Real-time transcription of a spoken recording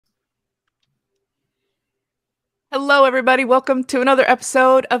Hello, everybody. Welcome to another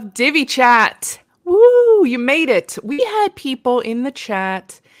episode of Divi Chat. Woo! You made it. We had people in the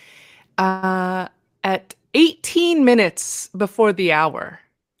chat at 18 minutes before the hour.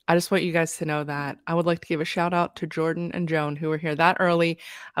 I just want you guys to know that. I would like to give a shout out to Jordan and Joan who were here that early.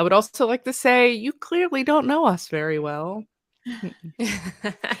 I would also like to say you clearly don't know us very well.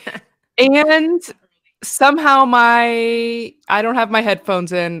 And somehow I don't have my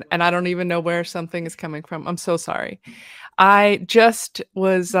headphones in and I don't even know where something is coming from. I'm so sorry. I just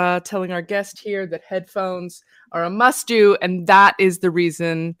was telling our guest here that headphones are a must do, and that is the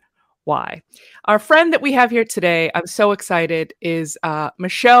reason why. Our friend that we have here today, I'm so excited, is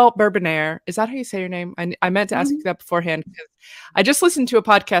Michelle Bourbonniere. Is that how you say your name? I meant to ask you that beforehand because I just listened to a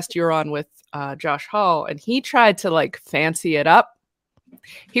podcast you were on with Josh Hall, and he tried to like fancy it up.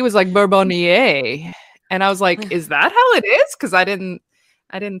 He was like Bourbonniere, and I was like, "Is that how it is?" Because I didn't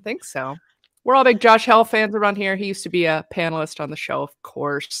think so. We're all big Josh Hall fans around here. He used to be a panelist on the show, of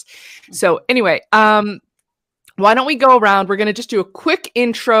course. So anyway, why don't we go around? We're going to just do a quick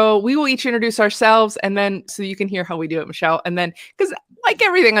intro. We will each introduce ourselves, and then so you can hear how we do it, Michelle. And then, because like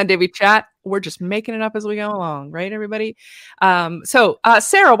everything on Divi Chat, we're just making it up as we go along, right, everybody? So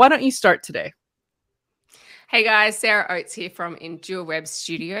Sarah, why don't you start today? Hey guys, Sarah Oates here from Endure Web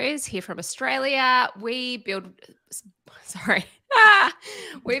Studios, here from Australia. We build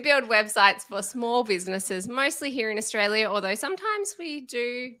websites for small businesses, mostly here in Australia, although sometimes we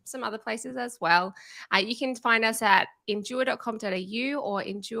do some other places as well. You can find us at endure.com.au or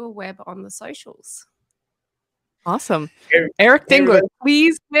Endure Web on the socials. Awesome. Eric Dingler,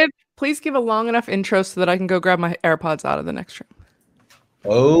 please give a long enough intro so that I can go grab my AirPods out of the next room.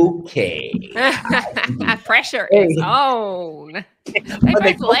 Okay. Pressure is on. They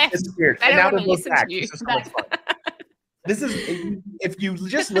both left. They don't want to listen to you. This is if you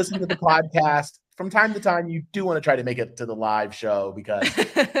just listen to the podcast from time to time, you do want to try to make it to the live show because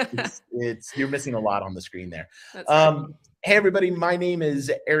it's you're missing a lot on the screen there. Hey everybody, my name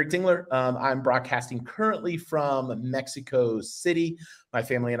is Eric Dingler. I'm broadcasting currently from Mexico City. My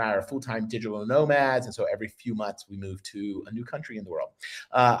family and I are full-time digital nomads, and so every few months we move to a new country in the world.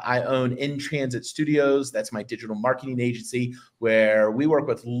 I own In Transit Studios. That's my digital marketing agency where we work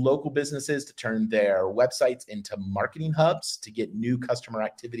with local businesses to turn their websites into marketing hubs to get new customer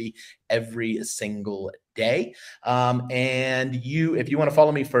activity every single day. And if you want to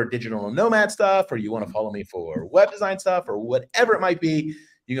follow me for digital nomad stuff, or you want to follow me for web design stuff, or whatever it might be,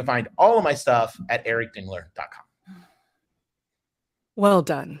 you can find all of my stuff at ericdingler.com. Well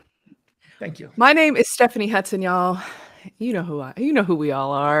done. Thank you. My name is Stephanie Hudson, y'all. You know who we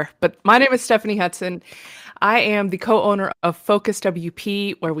all are. But my name is Stephanie Hudson. I am the co-owner of Focus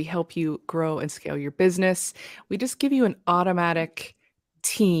WP, where we help you grow and scale your business. We just give you an automatic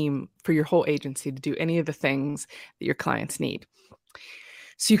team for your whole agency to do any of the things that your clients need.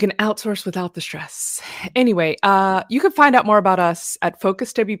 So you can outsource without the stress. Anyway, you can find out more about us at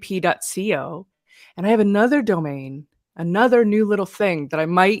focuswp.co. And I have another domain, another new little thing that I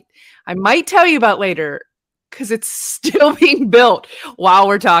might tell you about later because it's still being built while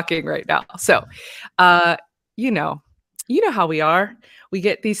we're talking right now. So, you know how we are. We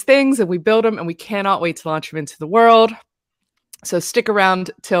get these things and we build them and we cannot wait to launch them into the world. So stick around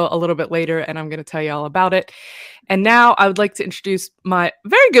till a little bit later and I'm going to tell you all about it. And now I would like to introduce my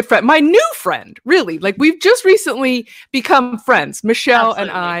very good friend, my new friend, really. Like we've just recently become friends, Michelle Absolutely.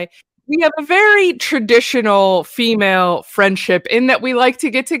 And I. We have a very traditional female friendship in that we like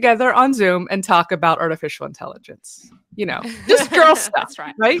to get together on Zoom and talk about artificial intelligence. You know, just girl stuff. That's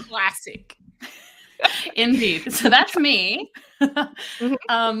right. Right? Classic. Indeed. So that's me.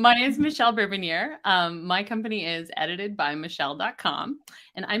 My name is Michelle Bourbonniere. My company is editedbymichelle.com,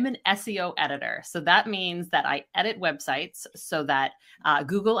 and I'm an SEO editor. So that means that I edit websites so that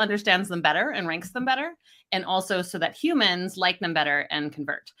Google understands them better and ranks them better, and also so that humans like them better and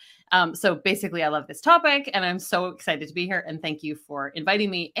convert. So basically, I love this topic, and I'm so excited to be here. And thank you for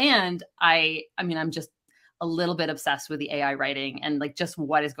inviting me. And I'm just a little bit obsessed with the AI writing and like just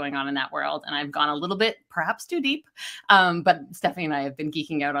what is going on in that world. And I've gone a little bit, perhaps too deep. But Stephanie and I have been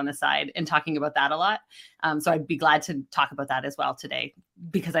geeking out on the side and talking about that a lot. So I'd be glad to talk about that as well today,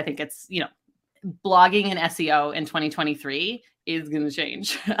 because I think it's, blogging and SEO in 2023 is going to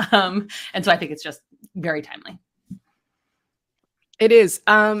change. And so I think it's just very timely. It is.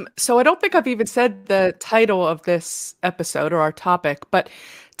 So I don't think I've even said the title of this episode or our topic, but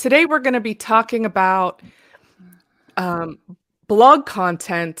today we're going to be talking about blog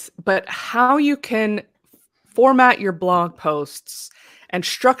content, but how you can format your blog posts and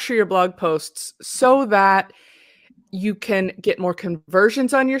structure your blog posts so that you can get more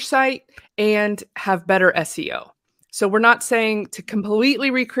conversions on your site and have better SEO. So we're not saying to completely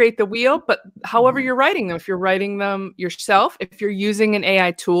recreate the wheel, but however you're writing them, if you're writing them yourself, if you're using an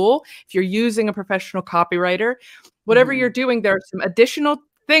AI tool, if you're using a professional copywriter, whatever you're doing, there are some additional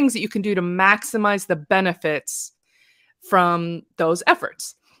things that you can do to maximize the benefits from those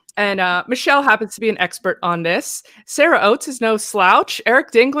efforts. And Michelle happens to be an expert on this. Sarah Oates is no slouch.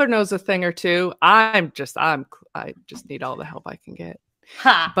 Eric Dingler knows a thing or two. I just need all the help I can get.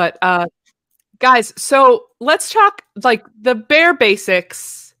 Ha. But guys, so let's talk like the bare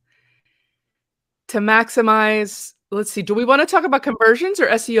basics to maximize. Let's see. Do we want to talk about conversions or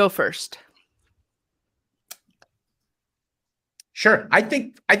SEO first? Sure. I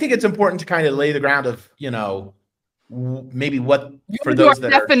think it's important to kind of lay the ground of, maybe what for those that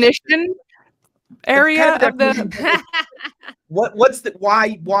definition area of the what's the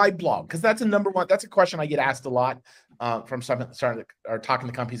why blog? Because that's that's a question I get asked a lot from some or talking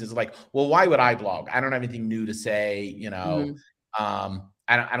to companies is like, well, why would I blog? I don't have anything new to say, I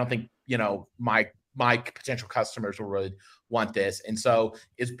don't think, my potential customers will really want this. And so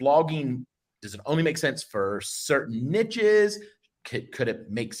does it only make sense for certain niches? Could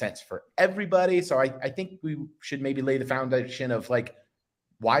it make sense for everybody? So I think we should maybe lay the foundation of like,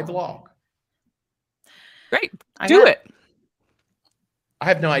 why blog? Great. Do it. I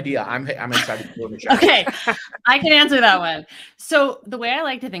have no idea. I'm excited to the show. Okay, I can answer that one. So the way I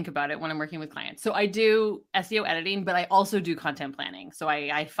like to think about it when I'm working with clients, so I do SEO editing, but I also do content planning. So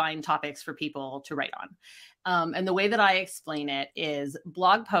I find topics for people to write on. And the way that I explain it is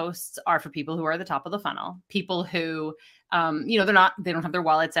blog posts are for people who are at the top of the funnel, people who, they don't have their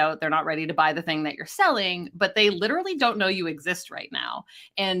wallets out. They're not ready to buy the thing that you're selling, but they literally don't know you exist right now.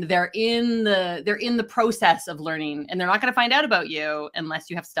 And they're in the process of learning, and they're not going to find out about you unless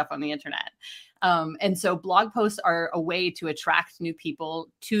you have stuff on the internet. And so blog posts are a way to attract new people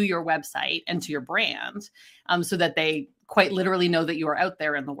to your website and to your brand, so that they quite literally know that you are out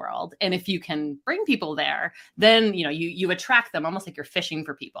there in the world. And if you can bring people there, then, you attract them almost like you're fishing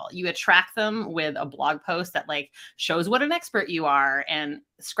for people. You attract them with a blog post that like shows what an expert you are and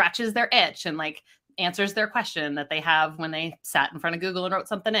scratches their itch and like answers their question that they have when they sat in front of Google and wrote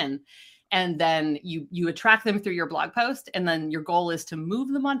something in. And then you attract them through your blog post. And then your goal is to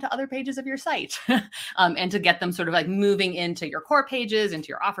move them onto other pages of your site and to get them sort of like moving into your core pages, into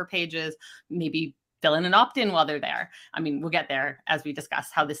your offer pages, maybe fill in an opt-in while they're there. I mean, we'll get there as we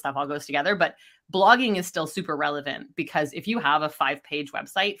discuss how this stuff all goes together, but blogging is still super relevant because if you have a 5-page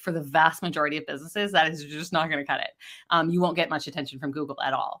website, for the vast majority of businesses, that is just not going to cut it. You won't get much attention from Google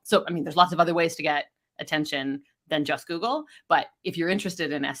at all. So, I mean, there's lots of other ways to get attention than just Google. But if you're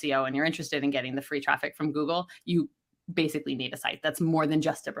interested in SEO and you're interested in getting the free traffic from Google, you basically need a site that's more than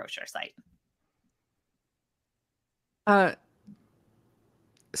just a brochure site.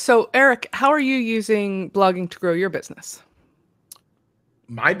 So, Eric, how are you using blogging to grow your business?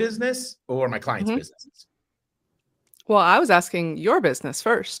 My business or my clients' businesses? Well, I was asking your business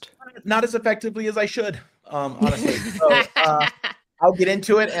first. Not as effectively as I should, honestly. So, I'll get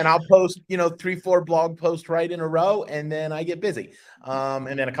into it and I'll post, 3-4 blog posts right in a row, and then I get busy.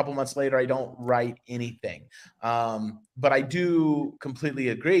 And then a couple months later, I don't write anything. But I do completely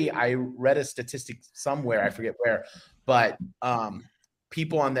agree. I read a statistic somewhere, I forget where, but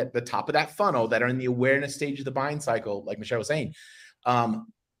people on the top of that funnel that are in the awareness stage of the buying cycle, like Michelle was saying,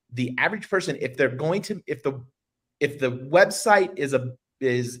 the average person, if the website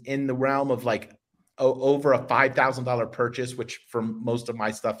is in the realm of like over a $5,000 purchase, which for most of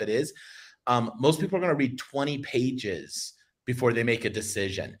my stuff it is, most people are going to read 20 pages before they make a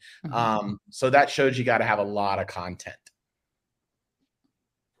decision. So that shows you got to have a lot of content.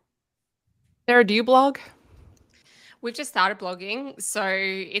 Sarah, do you blog? We've just started blogging. So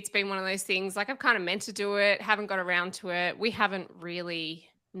it's been one of those things, like I've kind of meant to do it, haven't got around to it. We haven't really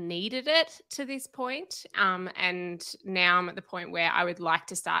needed it to this point. And now I'm at the point where I would like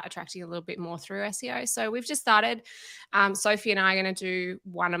to start attracting a little bit more through SEO. So we've just started. Sophie and I are going to do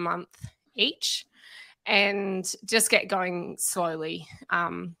one a month each and just get going slowly.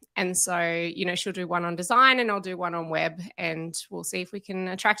 And so, she'll do one on design and I'll do one on web, and we'll see if we can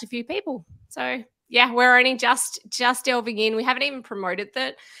attract a few people. So yeah, we're only just delving in. We haven't even promoted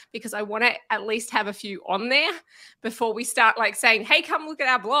that because I want to at least have a few on there before we start like saying, hey, come look at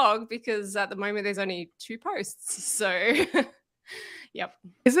our blog, because at the moment there's only 2 posts. So yep.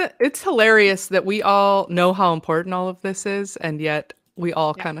 It's hilarious that we all know how important all of this is, and yet we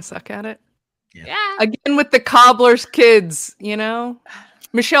all kind of suck at it. Yeah. Again, with the cobbler's kids,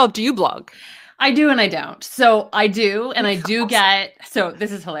 Michelle, do you blog? I do and I don't. So I do, and I do get, so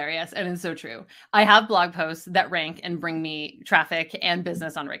this is hilarious and it's so true. I have blog posts that rank and bring me traffic and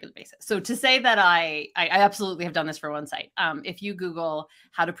business on a regular basis. So to say that I absolutely have done this for one site. If you Google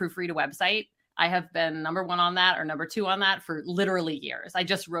how to proofread a website, I have been number 1 on that or number 2 on that for literally years. I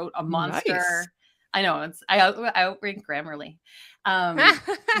just wrote a monster. Nice. I know I outrank Grammarly. I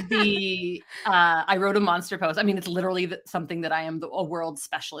wrote a monster post. I mean, it's literally something that I am a world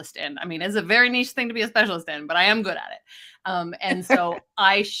specialist in. I mean, it's a very niche thing to be a specialist in, but I am good at it. And so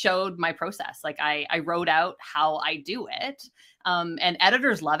I showed my process. Like I wrote out how I do it. And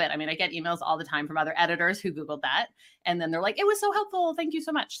editors love it. I mean, I get emails all the time from other editors who Googled that. And then they're like, it was so helpful. Thank you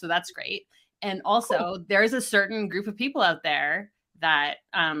so much. So that's great. And also there's a certain group of people out there that,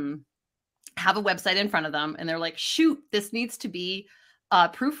 have a website in front of them and they're like, shoot, this needs to be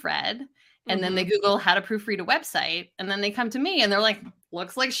proofread. And then they Google how to proofread a website. And then they come to me and they're like,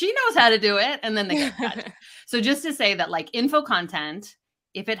 looks like she knows how to do it. And then they get judged. So just to say that like info content,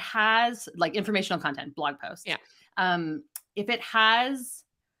 if it has like informational content, blog posts, if it has,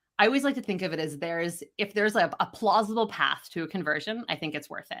 I always like to think of it as if there's a plausible path to a conversion, I think it's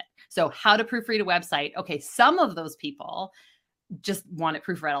worth it. So how to proofread a website. Okay. Some of those people just want it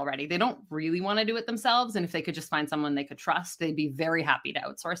proofread already. They don't really want to do it themselves. And if they could just find someone they could trust, they'd be very happy to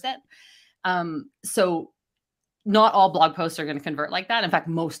outsource it. So not all blog posts are going to convert like that. In fact,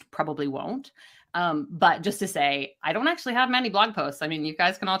 most probably won't. But just to say, I don't actually have many blog posts. I mean, you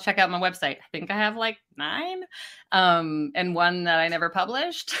guys can all check out my website. I think I have like 9, and one that I never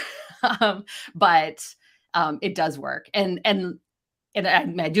published. But it does work. And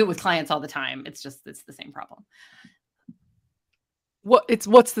I do it with clients all the time. It's the same problem.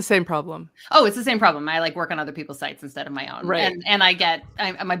 What's the same problem? Oh, it's the same problem. I like work on other people's sites instead of my own. Right. And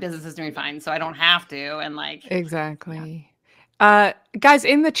my business is doing fine, so I don't have to. And like, exactly. Yeah. Guys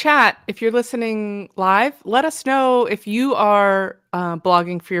in the chat, if you're listening live, let us know if you are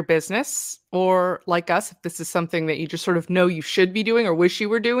blogging for your business, or like us, if this is something that you just sort of know you should be doing or wish you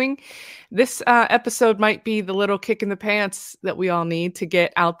were doing. This episode might be the little kick in the pants that we all need to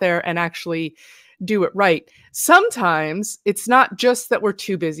get out there and actually do it right. Sometimes it's not just that we're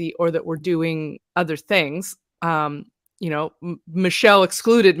too busy or that we're doing other things. Michelle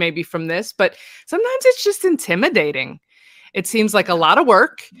excluded maybe from this, but sometimes it's just intimidating. It seems like a lot of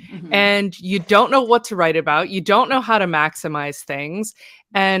work, and you don't know what to write about. You don't know how to maximize things.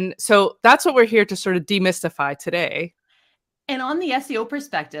 And so that's what we're here to sort of demystify today. And on the SEO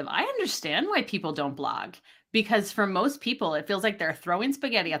perspective, I understand why people don't blog. Because for most people, it feels like they're throwing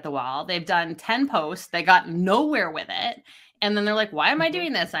spaghetti at the wall. They've done 10 posts. They got nowhere with it. And then they're like, why am I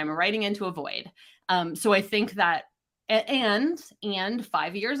doing this? I'm writing into a void. So I think that, and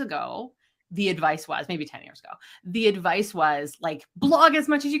 5 years ago, the advice was, maybe 10 years ago, the advice was like, blog as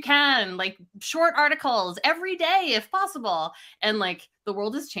much as you can, like short articles every day if possible. And like the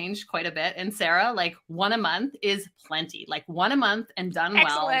world has changed quite a bit. And Sarah, like 1 a month is plenty, like 1 a month and done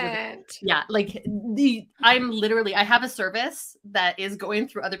well. Yeah. Like I have a service that is going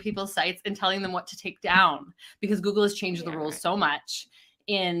through other people's sites and telling them what to take down, because Google has changed the rules so much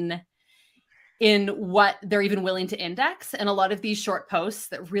in what they're even willing to index. And a lot of these short posts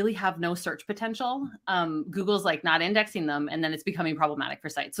that really have no search potential, Google's like not indexing them, and then it's becoming problematic for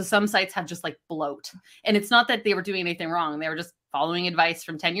sites. So some sites have just like bloat. And it's not that they were doing anything wrong. They were just following advice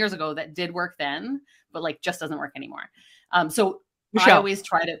from 10 years ago that did work then, but like just doesn't work anymore. So Michelle, I always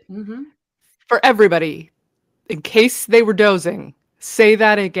try to... For everybody, in case they were dozing, say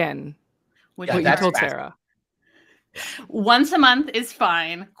that again. What you told Sarah. Once a month is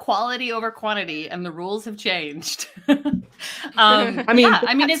fine. Quality over quantity, and the rules have changed. It's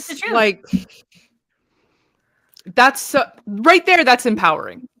the truth. Like, that's right there. That's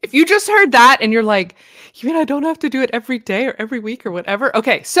empowering. If you just heard that and you're like, you mean I don't have to do it every day or every week or whatever?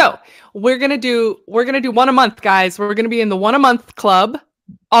 Okay, so we're gonna do 1 a month, guys. We're gonna be in the 1 a month club.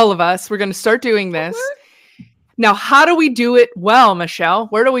 All of us. We're gonna start doing this. Now, how do we do it well, Michelle?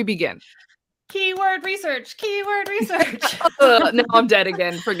 Where do we begin? Keyword research. No, I'm dead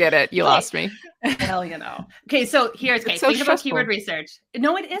again. Forget it. You lost me. Hell, Okay, so here's think about keyword research.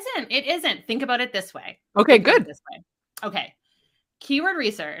 No, it isn't. Think about it this way. Okay, good. This way. Okay. Keyword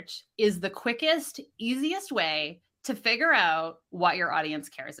research is the quickest, easiest way to figure out what your audience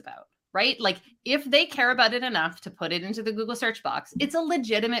cares about, right? Like if they care about it enough to put it into the Google search box, it's a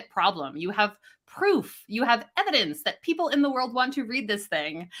legitimate problem. You have proof, you have evidence that people in the world want to read this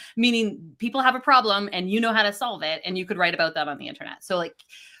thing, meaning people have a problem and you know how to solve it, and you could write about that on the internet. So like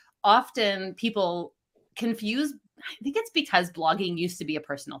often people confuse, I think it's because blogging used to be a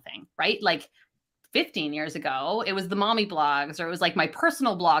personal thing, right? Like 15 years ago, it was the mommy blogs, or it was like my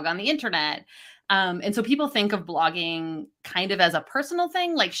personal blog on the internet. And so people think of blogging kind of as a personal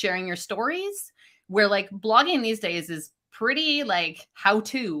thing, like sharing your stories, where like blogging these days is pretty like how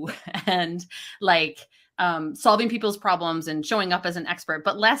to and like solving people's problems and showing up as an expert,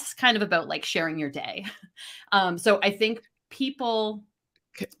 but less kind of about like sharing your day. So I think people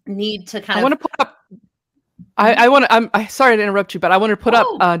need to kind I want to put up. I want to. I'm sorry to interrupt you, but I want to put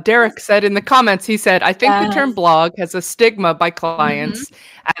up. Derek said in the comments. He said, "I think the term blog has a stigma by clients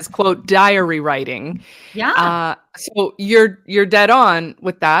as quote diary writing." Yeah. So you're dead on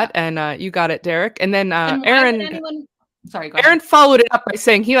with that, and you got it, Derek. And then And why Aaron. would anyone... Sorry, go ahead. Aaron followed it up by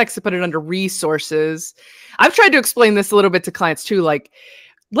saying he likes to put it under resources. I've tried to explain this a little bit to clients too. Like,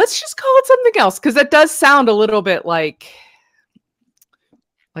 let's just call it something else, because that does sound a little bit like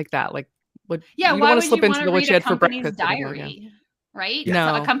that. Like, what? Yeah, you why want would to slip you into want the to what read you a had for company's breakfast anymore, yeah. diary? Right? No.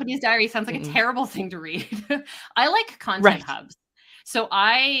 So a company's diary sounds like a terrible thing to read. I like content Right. hubs. So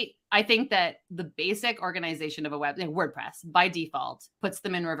I think that the basic organization of a WordPress by default puts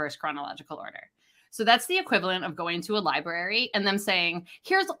them in reverse chronological order. So that's the equivalent of going to a library and them saying,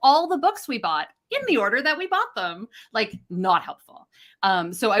 here's all the books we bought in the order that we bought them. Like, not helpful.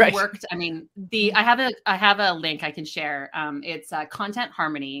 So I've worked, I mean, I have a link I can share. It's Content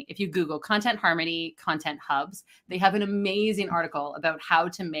Harmony. If you Google Content Harmony, Content Hubs, they have an amazing article about how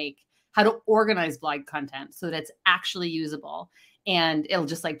to organize blog content so that it's actually usable. And it'll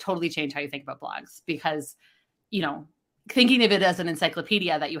just like totally change how you think about blogs, because, you know, thinking of it as an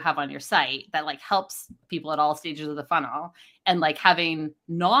encyclopedia that you have on your site that like helps people at all stages of the funnel, and like having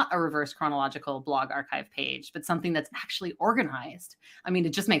not a reverse chronological blog archive page, but something that's actually organized. I mean,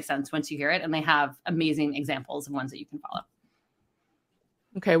 it just makes sense once you hear it, and they have amazing examples of ones that you can follow.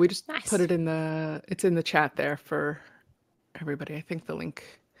 Okay, we just put it it's in the chat there for everybody. I think the link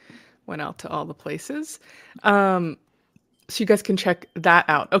went out to all the places. So you guys can check that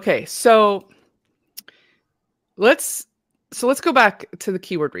out. Okay, so let's go back to the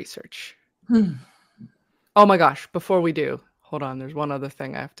keyword research. Oh my gosh, before we do, hold on, there's one other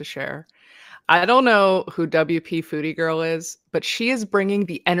thing I have to share. I don't know who WP Foodie Girl is, but she is bringing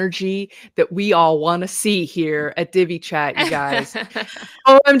the energy that we all want to see here at Divi Chat, you guys.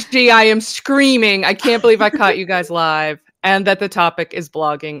 OMG, I am screaming. I can't believe I caught you guys live, and that the topic is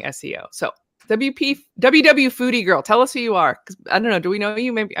blogging SEO. So WW Foodie Girl, tell us who you are. 'Cause I don't know, do we know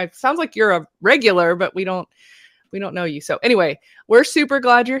you? Maybe it sounds like you're a regular, but we don't know you. So anyway, we're super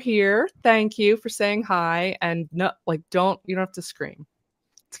glad you're here. Thank you for saying hi. And no, like, you don't have to scream.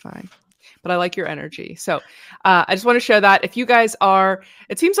 It's fine. But I like your energy. So I just want to share that. If you guys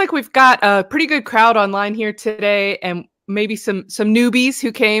it seems like we've got a pretty good crowd online here today, and maybe some newbies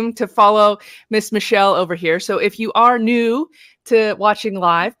who came to follow Miss Michelle over here. So if you are new to watching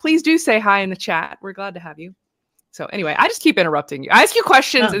live, please do say hi in the chat. We're glad to have you. So anyway, I just keep interrupting you. I ask you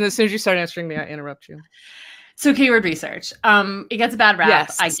questions, and as soon as you start answering me, I interrupt you. So keyword research, it gets a bad rap.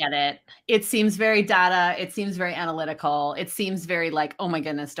 Yes. I get it. It seems very data. It seems very analytical. It seems very like, oh my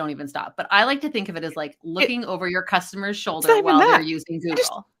goodness, don't even stop. But I like to think of it as like looking over your customer's shoulder while they're using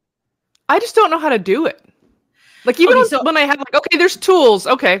Google. I just don't know how to do it. Like, even when I have like, okay, there's tools.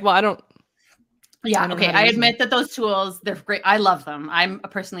 Okay, well, I don't. Yeah. Okay. I admit that those tools, they're great. I love them. I'm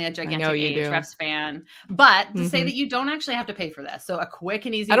personally a gigantic Ahrefs fan, but to say that you don't actually have to pay for this. So a quick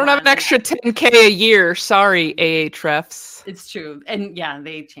and easy. I don't have an extra $10K a year. Sorry, Ahrefs. It's true. And yeah,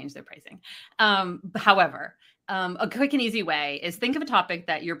 they changed their pricing. However, a quick and easy way is think of a topic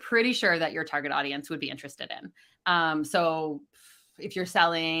that you're pretty sure that your target audience would be interested in. So if you're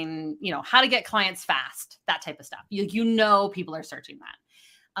selling, how to get clients fast, that type of stuff, people are searching that.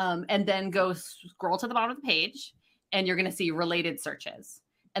 And then go scroll to the bottom of the page, and you're going to see related searches.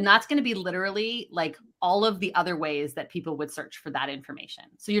 And that's going to be literally like all of the other ways that people would search for that information.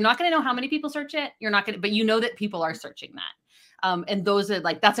 So you're not going to know how many people search it. But you know that people are searching that. And those are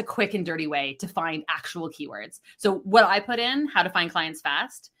that's a quick and dirty way to find actual keywords. So what I put in, how to find clients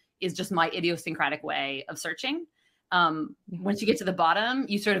fast, is just my idiosyncratic way of searching. Once you get to the bottom,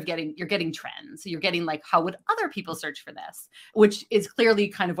 you're getting trends. So you're getting like, how would other people search for this? Which is clearly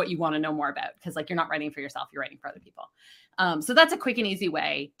kind of what you want to know more about, because like, you're not writing for yourself, you're writing for other people. So that's a quick and easy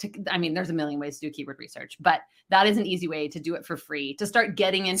way there's a million ways to do keyword research, but that is an easy way to do it for free, to start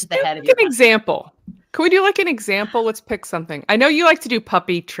getting into the head of your example. Can we do like an example? Let's pick something. I know you like to do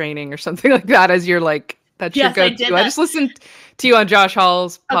puppy training or something like that as your that's your go-to. I just listened to you on Josh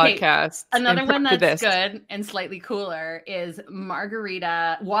Hall's podcast. Another one that's good and slightly cooler is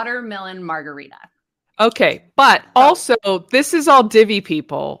watermelon margarita. Okay, but also this is all Divi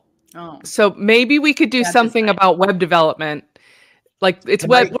people. Oh. So maybe we could do something about web development. Like, we're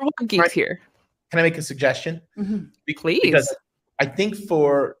web geeks here. Can I make a suggestion? Mm-hmm. Please. Because I think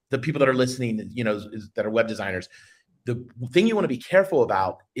for the people that are listening, that are web designers, the thing you want to be careful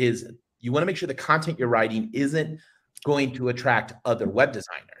about is you want to make sure the content you're writing isn't going to attract other web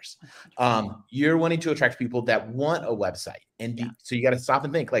designers. You're wanting to attract people that want a website. And so you got to stop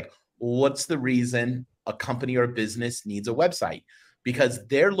and think, like, what's the reason a company or a business needs a website? Because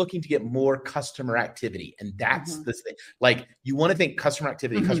they're looking to get more customer activity. And that's the thing. Like, you want to think customer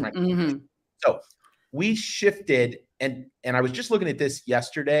activity. So we shifted, and I was just looking at this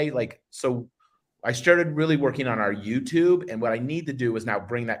yesterday. Like, so I started really working on our YouTube, and what I need to do is now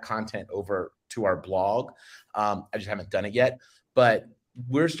bring that content over to our blog. I just haven't done it yet, but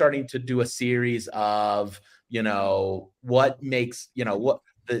we're starting to do a series of, what makes, what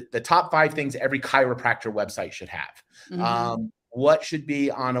the top 5 things every chiropractor website should have. What should be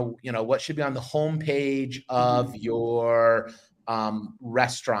on what should be on the homepage of your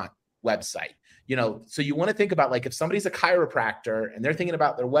restaurant website. So you want to think about, like, if somebody's a chiropractor and they're thinking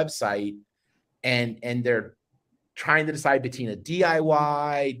about their website and they're trying to decide between a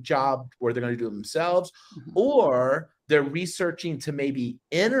DIY job where they're going to do it themselves, or they're researching to maybe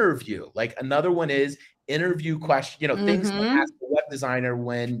interview. Like, another one is interview question, things to ask the web designer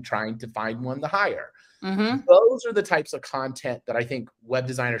when trying to find one to hire. Those are the types of content that I think web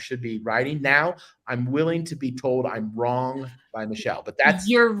designers should be writing. Now, I'm willing to be told I'm wrong by Michelle, but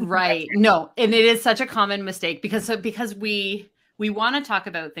you're right. No, and it is such a common mistake because we want to talk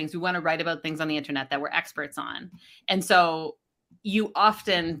about things. We want to write about things on the internet that we're experts on. And so you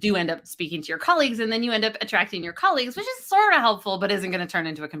often do end up speaking to your colleagues, and then you end up attracting your colleagues, which is sort of helpful, but isn't going to turn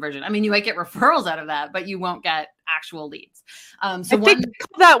into a conversion. I mean, you might get referrals out of that, but you won't get actual leads. What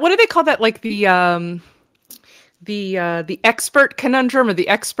do they call that? Like the expert conundrum, or the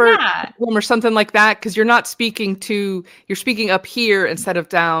expert problem, or something like that. Cause you're speaking up here instead of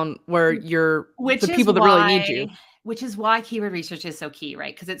down where the people that really need you. Which is why keyword research is so key,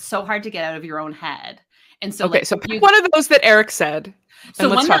 right? Because it's so hard to get out of your own head. And so, so pick one of those that Eric said. So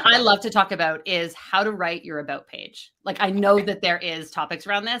one that I love to talk about is how to write your about page. Like, I know that there is topics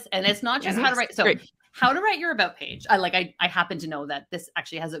around this, and it's not just how to write. So how to write your about page. I happen to know that this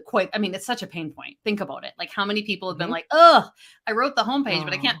actually has it's such a pain point. Think about it. Like, how many people have been like, I wrote the homepage,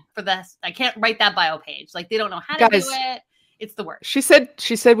 but I can't write that bio page. Like, they don't know how to do it. It's the worst. She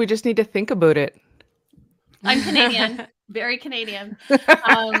said we just need to think about it. I'm Canadian, very Canadian.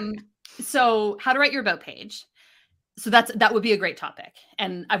 So how to write your about page. So that would be a great topic.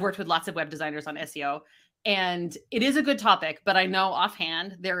 And I've worked with lots of web designers on SEO, and it is a good topic, but I know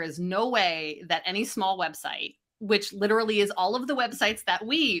offhand, there is no way that any small website, which literally is all of the websites that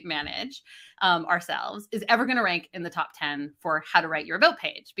we manage ourselves, is ever going to rank in the top 10 for how to write your about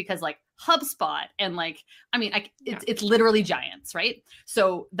page, because like HubSpot and it's literally giants, right?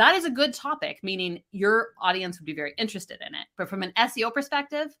 So that is a good topic, meaning your audience would be very interested in it. But from an SEO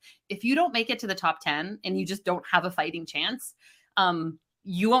perspective, if you don't make it to the top 10 and you just don't have a fighting chance,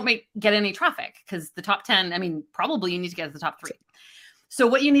 you won't get any traffic, because the top 10, probably you need to get to the top 3. So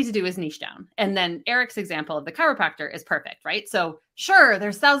what you need to do is niche down. And then Eric's example of the chiropractor is perfect, right? So sure,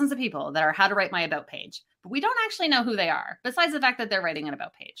 there's thousands of people that are how to write my about page, but we don't actually know who they are, besides the fact that they're writing an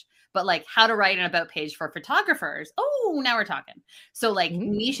about page. But like, how to write an about page for photographers. Oh, now we're talking. So like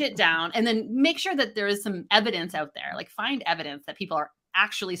niche it down, and then make sure that there is some evidence out there. Like, find evidence that people are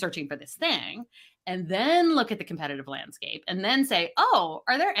actually searching for this thing, and then look at the competitive landscape, and then say,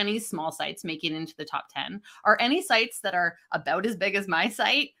 are there any small sites making it into the top 10? Are any sites that are about as big as my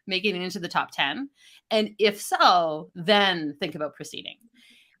site making it into the top 10? And if so, then think about proceeding.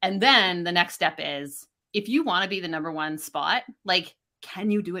 And then the next step is, if you want to be the number 1 spot, like,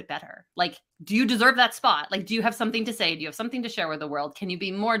 can you do it better? Like, do you deserve that spot? Like, do you have something to say? Do you have something to share with the world? Can you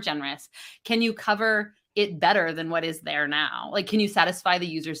be more generous? Can you cover it better than what is there now? Like, can you satisfy the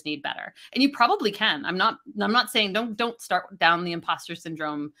user's need better? And you probably can. I'm not saying don't start down the imposter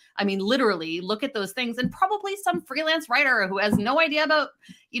syndrome. Literally look at those things, and probably some freelance writer who has no idea about,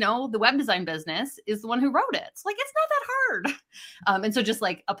 the web design business is the one who wrote it. It's like, it's not that hard. And so just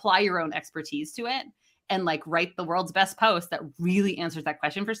like apply your own expertise to it, and like write the world's best post that really answers that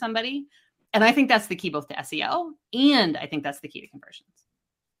question for somebody. And I think that's the key both to SEO, and I think that's the key to conversions.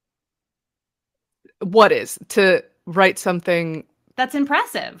 What is to write something that's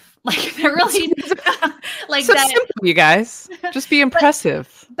impressive? Like, they're really like so that. Simple, you guys, just be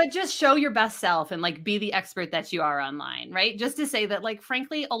impressive. But just show your best self, and like, be the expert that you are online, right? Just to say that, like,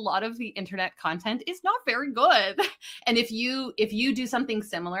 frankly, a lot of the internet content is not very good. And if you do something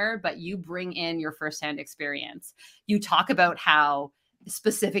similar, but you bring in your firsthand experience, you talk about how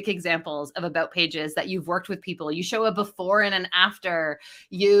specific examples of about pages that you've worked with people. You show a before and an after.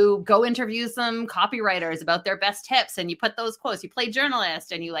 You go interview some copywriters about their best tips and you put those quotes. You play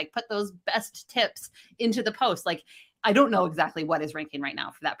journalist and you like put those best tips into the post. Like, I don't know exactly what is ranking right now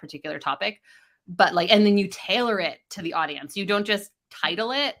for that particular topic, but like, and then you tailor it to the audience. You don't just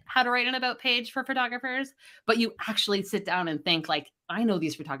title it How to Write an About Page for Photographers, but you actually sit down and think like, I know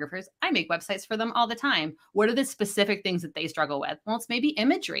these photographers. I make websites for them all the time. What are the specific things that they struggle with? Well, it's maybe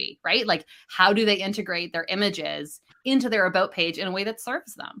imagery, right? Like, how do they integrate their images into their about page in a way that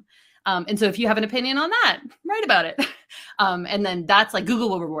serves them? And so if you have an opinion on that, write about it. And then that's like, Google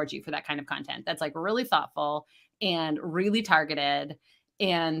will reward you for that kind of content. That's like really thoughtful and really targeted.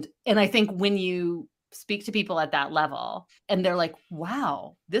 And I think when you speak to people at that level and they're like,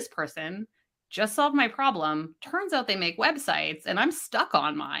 wow, this person just solved my problem. Turns out they make websites and I'm stuck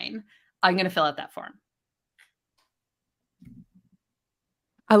on mine. I'm going to fill out that form.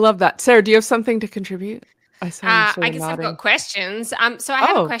 I love that. Sarah, do you have something to contribute? I guess I've got questions. So I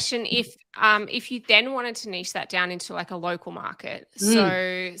have a question. If you then wanted to niche that down into like a local market,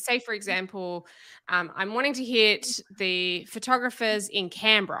 so say for example, I'm wanting to hit the photographers in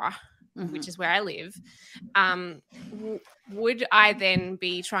Canberra, which is where I live. Would I then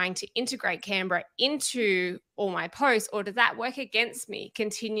be trying to integrate Canberra into all my posts, or does that work against me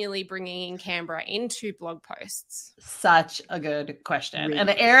continually bringing in Canberra into blog posts? Such a good question. Really? And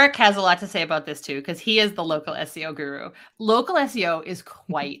Eric has a lot to say about this too, because he is the local SEO guru. Local SEO is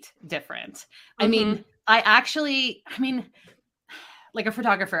quite different. I mean, like a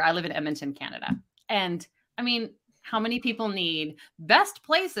photographer, I live in Edmonton, Canada. And I mean, how many people need best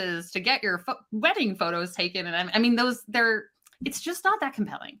places to get your wedding photos taken? And I mean, it's just not that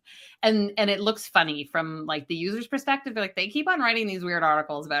compelling. And it looks funny from like the user's perspective. Like they keep on writing these weird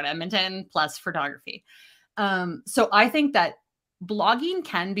articles about Edmonton plus photography. So I think that blogging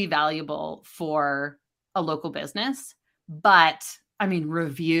can be valuable for a local business, but I mean,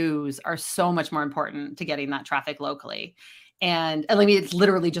 reviews are so much more important to getting that traffic locally. And I mean, it's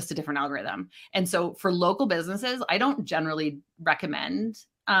literally just a different algorithm. And so for local businesses, I don't generally recommend.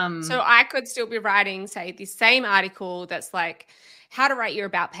 So I could still be writing, say, the same article that's like how to write your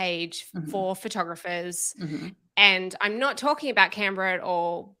about page for photographers. And I'm not talking about Canberra at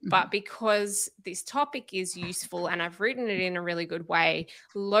all, but because this topic is useful and I've written it in a really good way,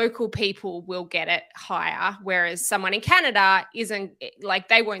 local people will get it higher. Whereas someone in Canada isn't, like,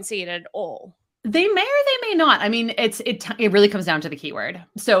 they won't see it at all. They may or they may not. I mean, it really comes down to the keyword.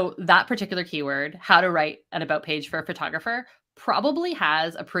 So that particular keyword, how to write an about page for a photographer, probably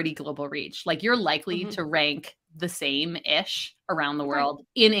has a pretty global reach. Like you're likely to rank the same-ish around the world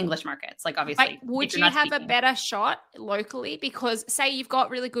in English markets. Like obviously, would you have a better shot locally? Because say you've got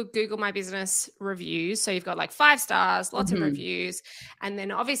really good Google My Business reviews. So you've got like 5 stars, lots of reviews. And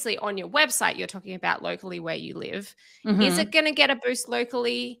then obviously on your website, you're talking about locally where you live. Is it going to get a boost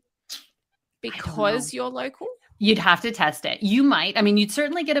locally because you're local? You'd have to test it. You might. I mean, you'd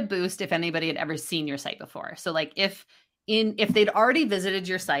certainly get a boost if anybody had ever seen your site before. So like if they'd already visited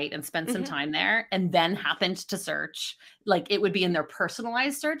your site and spent some time there and then happened to search, like it would be in their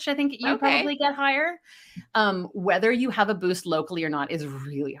personalized search, I think you probably get higher. Whether you have a boost locally or not is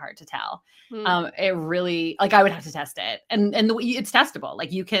really hard to tell. It really, like I would have to test it. And it's testable.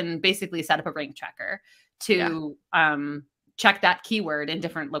 Like you can basically set up a rank tracker to check that keyword in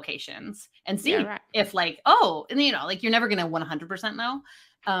different locations and see if like, and you know, like you're never going to 100%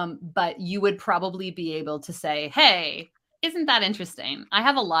 know. But you would probably be able to say, hey, isn't that interesting? I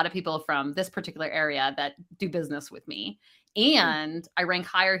have a lot of people from this particular area that do business with me and I rank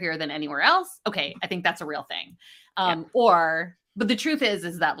higher here than anywhere else. Okay. I think that's a real thing. But the truth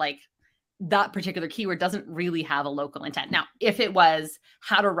is that like that particular keyword doesn't really have a local intent. Now, if it was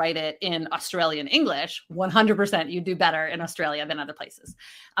how to write it in Australian English, 100% you'd do better in Australia than other places.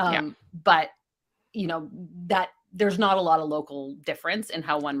 But you know, that there's not a lot of local difference in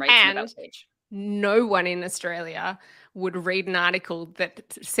how one writes an about page. No one in Australia would read an article that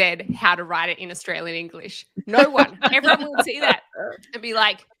said how to write it in Australian English. No one. Everyone would see that and be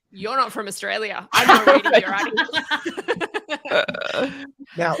like, you're not from Australia. I'm not reading your article.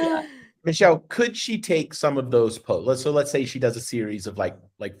 Now, Michelle, could she take some of those posts? So let's say she does a series of like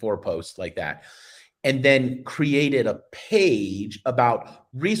 4 posts like that, and then created a page about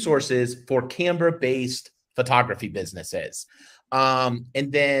resources for Canberra-based photography businesses, and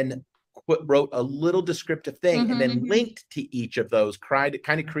then wrote a little descriptive thing and then linked to each of those, kind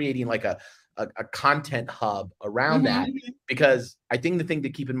of creating like a content hub around that. Because I think the thing to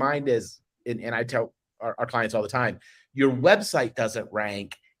keep in mind is, and I tell our clients all the time, your website doesn't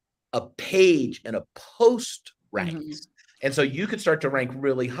rank, a page and a post ranks. And so you could start to rank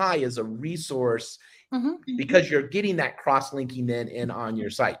really high as a resource Mm-hmm. because you're getting that cross-linking then in on your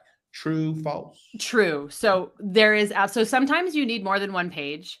site. True, false? True. So there is, so sometimes you need more than one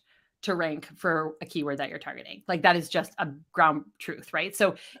page to rank for a keyword that you're targeting. Like that is just a ground truth, right?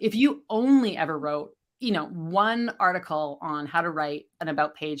 So if you only ever wrote, one article on how to write an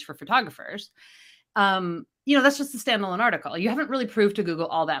about page for photographers, that's just a standalone article. You haven't really proved to Google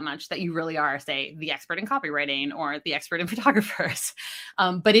all that much that you really are, say, the expert in copywriting or the expert in photographers.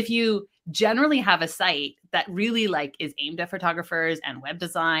 But if you generally have a site that really is aimed at photographers and web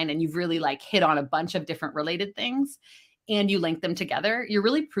design, and you've really hit on a bunch of different related things and you link them together, you're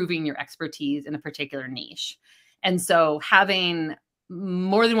really proving your expertise in a particular niche. And so having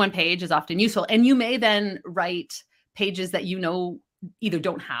more than one page is often useful. And you may then write pages that either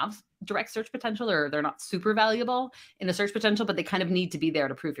don't have direct search potential or they're not super valuable in a search potential, but they kind of need to be there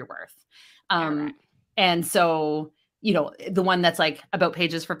to prove your worth. Right. And so, the one that's about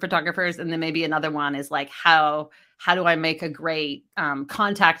pages for photographers, and then maybe another one is how do I make a great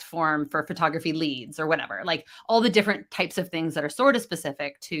contact form for photography leads or whatever, all the different types of things that are sort of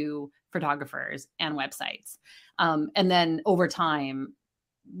specific to photographers and websites. And then over time,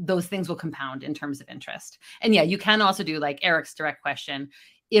 those things will compound in terms of interest. And yeah, you can also do Eric's direct question.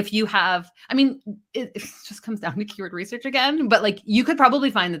 If you have, it just comes down to keyword research again, but you could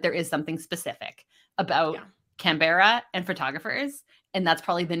probably find that there is something specific about Canberra and photographers. And that's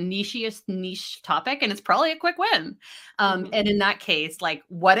probably the niche topic. And it's probably a quick win. And in that case,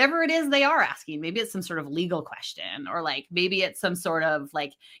 whatever it is they are asking, maybe it's some sort of legal question, or maybe it's some sort of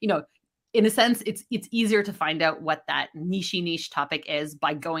in a sense, it's easier to find out what that niche topic is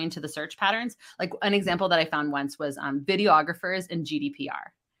by going to the search patterns. An example that I found once was videographers and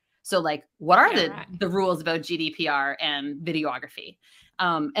GDPR. So what are the rules about GDPR and videography?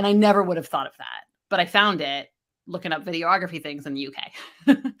 And I never would have thought of that, but I found it looking up videography things in the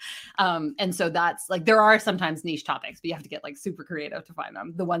UK. And so that's there are sometimes niche topics, but you have to get super creative to find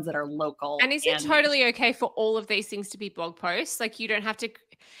them, the ones that are local. And is it totally okay for all of these things to be blog posts? You don't have to,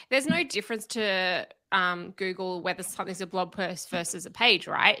 there's no difference to Google whether something's a blog post versus a page,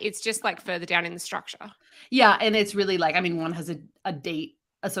 right? It's just further down in the structure. Yeah. And it's really one has a date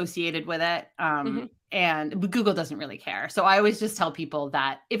associated with it. And Google doesn't really care. So I always just tell people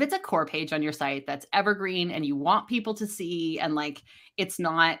that if it's a core page on your site that's evergreen and you want people to see, and it's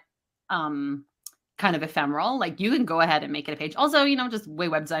not kind of ephemeral, you can go ahead and make it a page. Also, just the way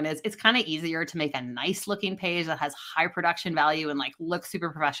web design is, it's kind of easier to make a nice looking page that has high production value and looks super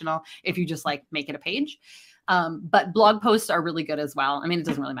professional if you just make it a page. But blog posts are really good as well. It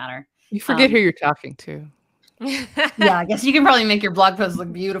doesn't really matter. You forget who you're talking to. Yeah, I guess you can probably make your blog posts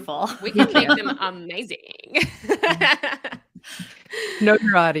look beautiful. We can make them amazing. Know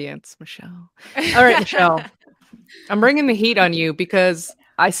your audience, Michelle. All right, Michelle. I'm bringing the heat on you because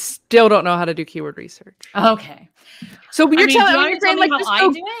I still don't know how to do keyword research. Okay. So you're telling me how I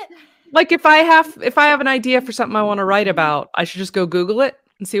do it? If I have an idea for something I want to write about, I should just go Google it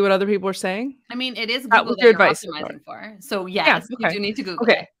and see what other people are saying. It is Google that you're optimizing for. So yes, you do need to Google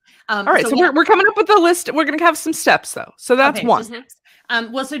it. All right, so we're coming up with a list. We're going to have some steps though. So that's one.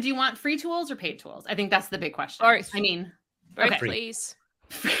 So do you want free tools or paid tools? I think that's the big question. Both, please.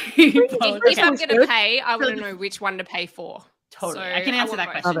 If I'm going to pay, I want to know which one to pay for. Totally. I can answer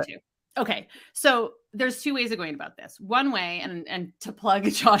that question too. Okay. So there's two ways of going about this. One way, and to plug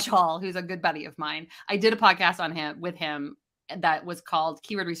Josh Hall, who's a good buddy of mine, I did a podcast with him that was called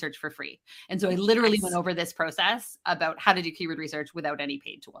Keyword Research for Free. And so I literally went over this process about how to do keyword research without any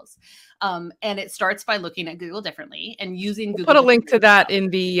paid tools. And it starts by looking at Google differently and using Google. Put a link to that in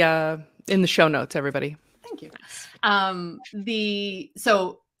the show notes, everybody. Thank you.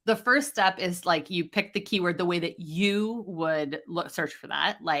 So the first step is you pick the keyword the way that you would search for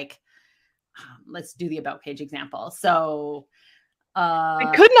that. Let's do the about page example. So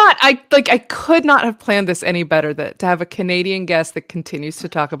I could not have planned this any better to have a Canadian guest that continues to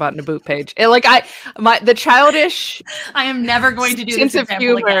talk about an about page. The childish I am never going to do sense this of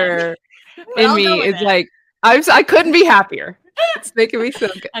humor in me is I couldn't be happier. It's making me so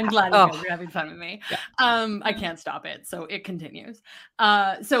good. I'm glad you guys are having fun with me. Yeah. I can't stop it, so it continues.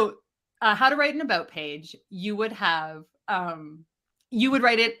 So how to write an about page? You would have you would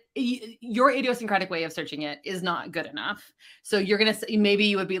write it, your idiosyncratic way of searching it is not good enough. So you're going to say, maybe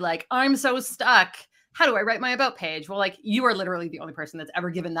you would be I'm so stuck. How do I write my about page? Well, you are literally the only person that's ever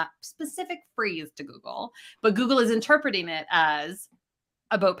given that specific phrase to Google, but Google is interpreting it as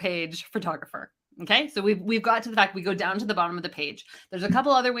about page photographer. Okay. So we've got to the fact, we go down to the bottom of the page. There's a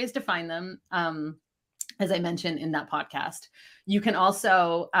couple other ways to find them. As I mentioned in that podcast, you can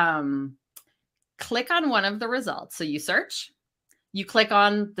also, click on one of the results. So you search, you click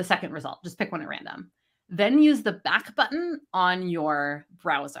on the second result, just pick one at random. Then use the back button on your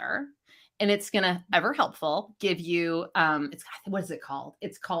browser, and it's going to, ever helpful, give you, what is it called?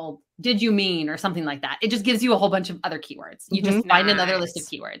 It's called Did You Mean or something like that. It just gives you a whole bunch of other keywords. You just find another list of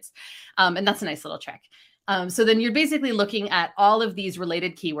keywords. And that's a nice little trick. So then you're basically looking at all of these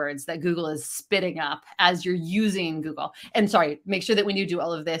related keywords that Google is spitting up as you're using Google. And sorry, make sure that when you do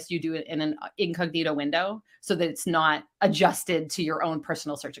all of this, you do it in an incognito window so that it's not adjusted to your own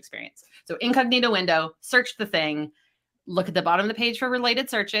personal search experience. So incognito window, search the thing, look at the bottom of the page for related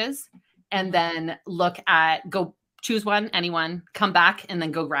searches, and then go choose one, anyone, come back, and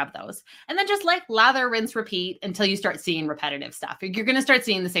then go grab those. And then just like lather, rinse, repeat until you start seeing repetitive stuff. You're going to start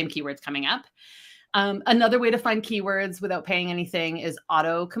seeing the same keywords coming up. Another way to find keywords without paying anything is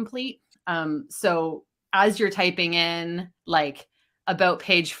autocomplete. So as you're typing in like about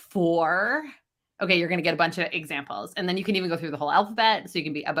page 4, okay, you're going to get a bunch of examples. And then you can even go through the whole alphabet. So you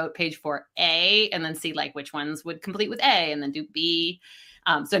can be about page 4A and then see like which ones would complete with A and then do B.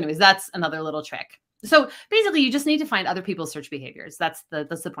 So anyways, that's another little trick. So basically you just need to find other people's search behaviors. That's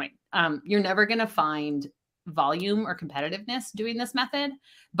the point. You're never going to find volume or competitiveness doing this method,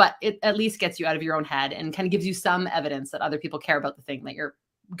 but it at least gets you out of your own head and kind of gives you some evidence that other people care about the thing that you're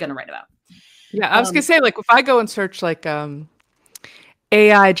going to write about. Yeah, I was going to say, like, if I go and search like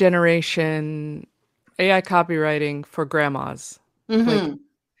AI generation, AI copywriting for grandmas, like,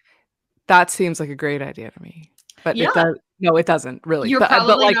 that seems like a great idea to me. But it doesn't really. You're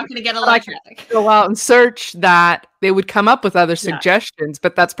probably not going to get a lot of traffic. Go out and search that. They would come up with other suggestions,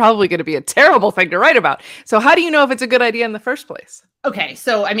 but that's probably going to be a terrible thing to write about. So how do you know if it's a good idea in the first place? Okay.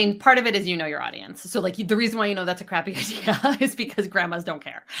 So, I mean, part of it is your audience. So like the reason why you know that's a crappy idea is because grandmas don't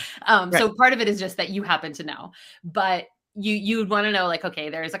care. Right. So part of it is just that you happen to know. But you'd want to know, like, okay,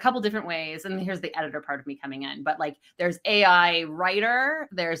 there's a couple different ways, and here's the editor part of me coming in, but like there's AI writer,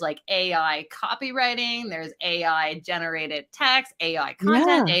 there's like AI copywriting, there's AI generated text, AI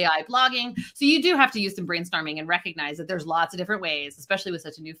content, AI blogging. So you do have to use some brainstorming and recognize that there's lots of different ways, especially with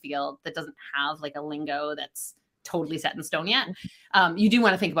such a new field that doesn't have like a lingo that's totally set in stone yet. You do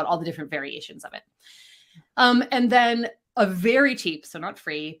want to think about all the different variations of it. And then a very cheap, so not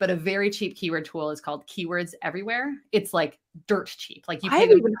free, but a very cheap keyword tool is called Keywords Everywhere. It's like dirt cheap. Like I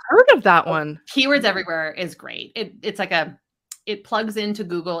haven't even heard of that one. Keywords Everywhere is great. It's like it plugs into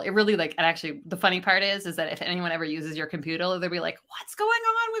Google. It really and actually the funny part is that if anyone ever uses your computer, they'll be like, what's going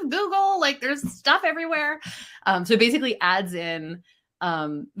on with Google? Like there's stuff everywhere. So it basically adds in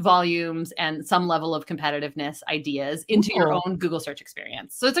volumes and some level of competitiveness ideas into your own Google search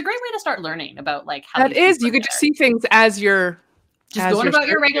experience. So it's a great way to start learning about like how that is. You could just see things as you're just going about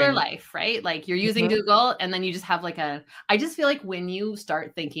your regular life, right? Like you're using Google, and then you just have I just feel like when you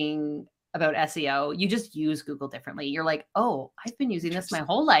start thinking about SEO, you just use Google differently. You're like, oh, I've been using this my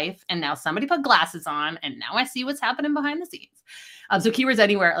whole life, and now somebody put glasses on, and now I see what's happening behind the scenes. So Keywords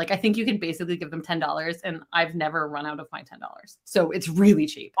Anywhere, like I think you can basically give them $10, and I've never run out of my $10. So it's really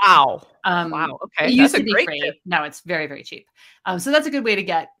cheap. Wow. Wow. Okay. It used to be free. Tip. Now it's very, very cheap. So that's a good way to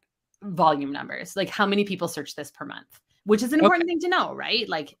get volume numbers. Like how many people search this per month, which is an important thing to know, right?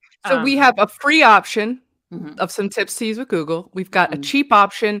 Like, so we have a free option of some tips to use with Google. We've got a cheap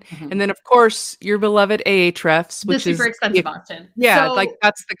option, and then of course your beloved Ahrefs, which is super expensive option. Yeah, so like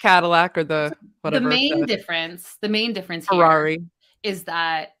that's the Cadillac or the whatever. The main difference Ferrari here is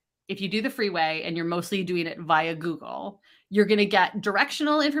that if you do the free way and you're mostly doing it via Google, you're going to get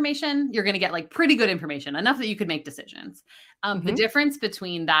directional information. You're going to get like pretty good information, enough that you could make decisions. The difference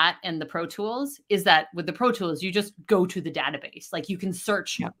between that and the Pro Tools is that with the Pro Tools, you just go to the database. Like you can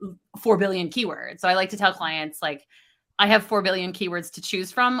search 4 billion keywords. So I like to tell clients, like, I have 4 billion keywords to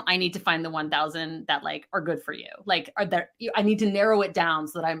choose from. I need to find the 1,000 that like are good for you. Like I need to narrow it down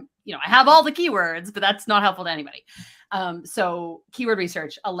so that I have all the keywords, but that's not helpful to anybody. So keyword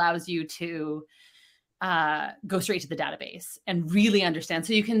research allows you to go straight to the database and really understand.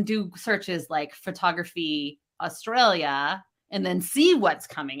 So you can do searches like photography Australia and then see what's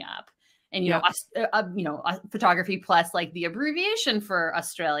coming up. And, photography plus like the abbreviation for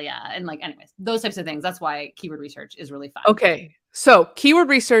Australia and like, anyways, those types of things. That's why keyword research is really fun. Okay. So keyword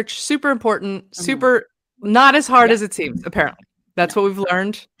research, super important, super not as hard as it seems, apparently. That's what we've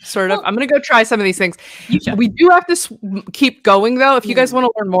learned, sort of. I'm going to go try some of these things. We do have to keep going, though. If you guys want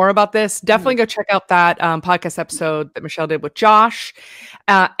to learn more about this, definitely go check out that podcast episode that Michelle did with Josh.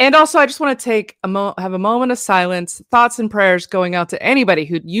 And also, I just want to have a moment of silence, thoughts and prayers going out to anybody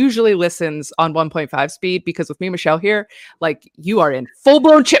who usually listens on 1.5 speed, because with me, Michelle here, like you are in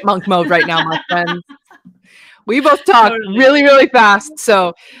full-blown chipmunk mode right now, my friends. We both talk really, really fast.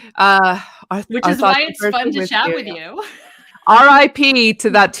 So Which is why it's fun to chat with you. RIP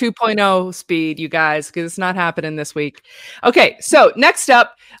to that 2.0 speed, you guys, because it's not happening this week. Okay, so next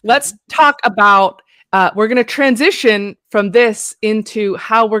up, let's talk about, we're going to transition from this into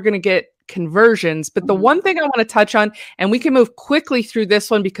how we're going to get conversions. But the one thing I want to touch on, and we can move quickly through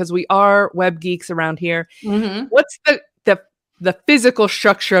this one because we are web geeks around here. What's the physical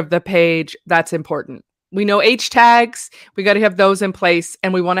structure of the page that's important? We know H tags, we got to have those in place,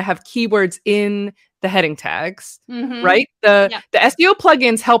 and we want to have keywords in the heading tags, right? The SEO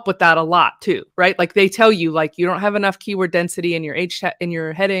plugins help with that a lot too, right? Like they tell you, like, you don't have enough keyword density in your in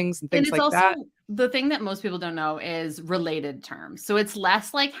your headings and things like that. The thing that most people don't know is related terms. So it's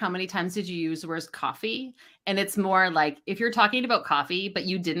less like how many times did you use the word coffee? And it's more like if you're talking about coffee, but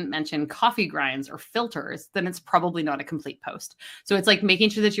you didn't mention coffee grinds or filters, then it's probably not a complete post. So it's like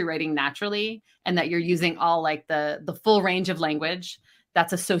making sure that you're writing naturally and that you're using all like the full range of language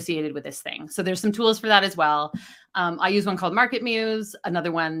that's associated with this thing. So there's some tools for that as well. I use one called Market Muse.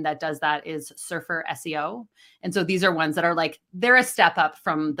 Another one that does that is Surfer SEO. And so these are ones that are like, they're a step up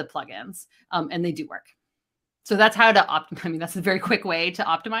from the plugins, and they do work. So that's how to optimize. I mean, that's a very quick way to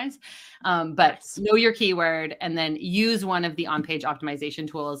optimize, but know your keyword and then use one of the on-page optimization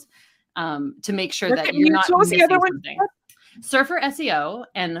tools to make sure that you're not missing something. Surfer SEO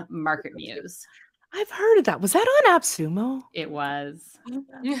and Market Muse. I've heard of that. Was that on AppSumo? It was.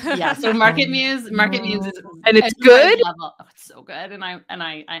 Yeah. So Market Muse is, and it's good. Oh, it's so good, and I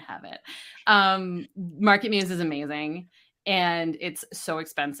have it. Market Muse is amazing, and it's so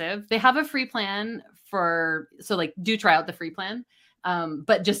expensive. They have a free plan do try out the free plan.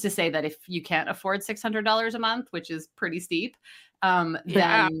 But just to say that if you can't afford $600 a month, which is pretty steep,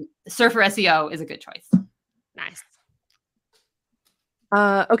 then Surfer SEO is a good choice. Nice.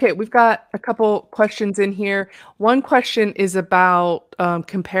 Okay, we've got a couple questions in here. One question is about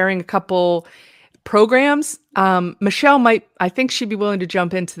comparing a couple programs. Michelle I think she'd be willing to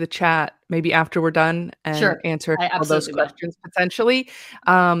jump into the chat maybe after we're done and answer all those questions potentially.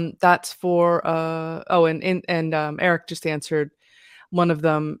 That's for Eric just answered one of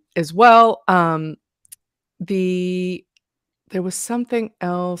them as well. There was something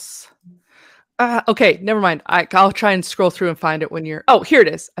else. Okay, never mind. I'll try and scroll through and find it when you're... Oh, here it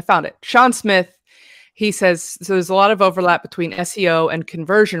is. I found it. Sean Smith, he says, so there's a lot of overlap between SEO and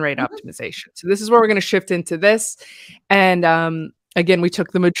conversion rate optimization. So this is where we're going to shift into this. And again, we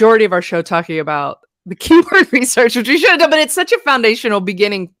took the majority of our show talking about the keyword research, which we should have done, but it's such a foundational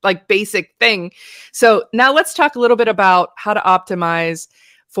beginning, like basic thing. So now let's talk a little bit about how to optimize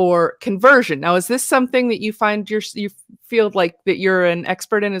for conversion. Now, is this something that you find you feel like that you're an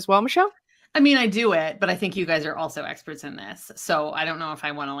expert in as well, Michelle? I mean, I do it, but I think you guys are also experts in this. So I don't know if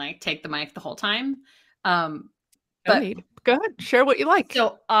I want to like take the mic the whole time. But go ahead, share what you like.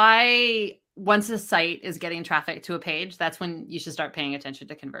 So once a site is getting traffic to a page, that's when you should start paying attention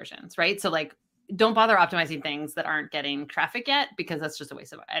to conversions, right? So like, don't bother optimizing things that aren't getting traffic yet, because that's just a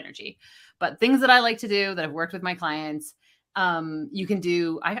waste of energy. But things that I like to do that I've worked with my clients, you can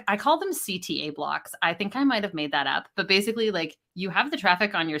do, I call them CTA blocks. I think I might've made that up, but basically like you have the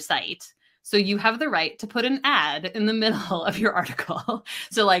traffic on your site. So you have the right to put an ad in the middle of your article.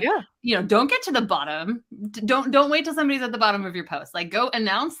 So like, don't get to the bottom. Don't wait till somebody's at the bottom of your post. Like go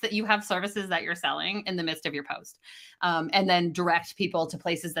announce that you have services that you're selling in the midst of your post. And then direct people to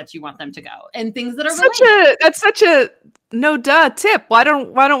places that you want them to go and things that are that's such a no duh tip. Why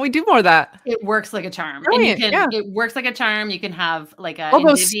don't we do more of that? It works like a charm. Brilliant. And it works like a charm. You can have like all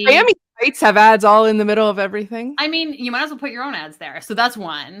those spammy sites have ads all in the middle of everything. I mean, you might as well put your own ads there. So that's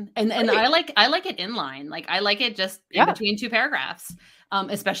one. And I like it inline. Like I like it just in between two paragraphs.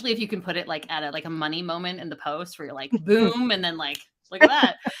 Especially if you can put it like at a money moment in the post where you're like boom and then like look at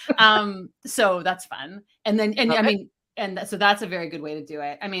that. So that's fun. And then I mean, so that's a very good way to do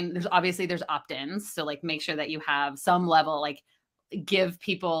it. I mean, there's opt-ins. So like make sure that you have some level, like give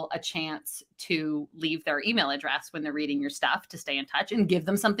people a chance to leave their email address when they're reading your stuff to stay in touch and give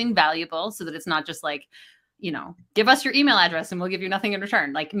them something valuable so that it's not just like, give us your email address and we'll give you nothing in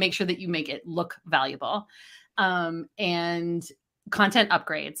return. Like make sure that you make it look valuable. And content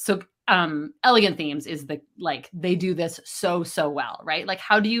upgrades. So Elegant Themes is they do this so well, right? Like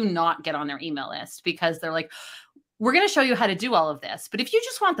how do you not get on their email list? Because they're like, we're going to show you how to do all of this. But if you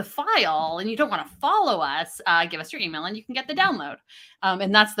just want the file and you don't want to follow us, give us your email and you can get the download.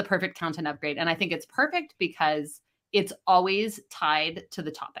 And that's the perfect content upgrade. And I think it's perfect because it's always tied to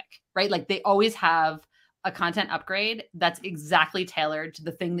the topic, right? Like they always have a content upgrade that's exactly tailored to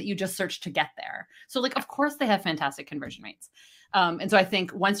the thing that you just searched to get there. So like, of course they have fantastic conversion rates. And so I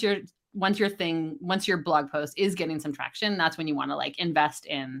think once your blog post is getting some traction, that's when you want to like invest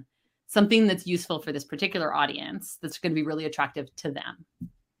in something that's useful for this particular audience that's going to be really attractive to them.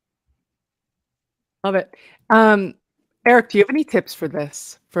 Love it. Eric, do you have any tips for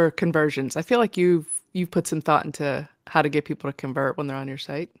this, for conversions? I feel like you've put some thought into how to get people to convert when they're on your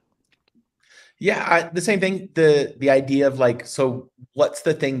site. Yeah, the same thing. The idea of like, so what's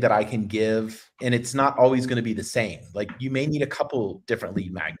the thing that I can give? And it's not always going to be the same. Like you may need a couple different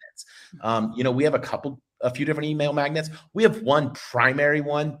lead magnets. We have a few different email magnets. We have one primary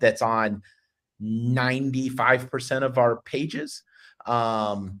one that's on 95% of our pages.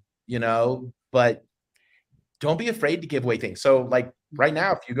 But don't be afraid to give away things. So like right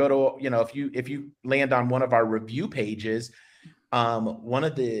now, if you go to, if you land on one of our review pages, one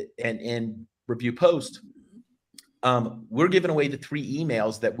of the, and review post, we're giving away the 3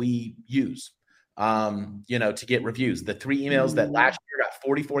 emails that we use, to get reviews. The 3 emails that last year got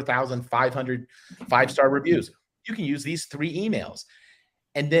 44,500 5-star reviews. You can use these 3 emails.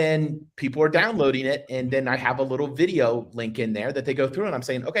 And then people are downloading it. And then I have a little video link in there that they go through and I'm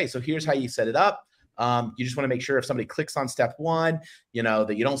saying, okay, so here's how you set it up. You just want to make sure if somebody clicks on step 1,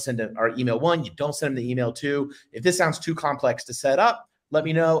 that you don't send them our email 1, you don't send them the email 2. If this sounds too complex to set up, let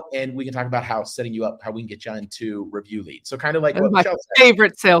me know. And we can talk about how setting you up, how we can get you into review leads. So kind of like what my Michelle said,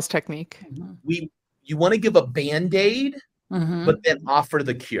 favorite sales technique. You want to give a Band-Aid, but then offer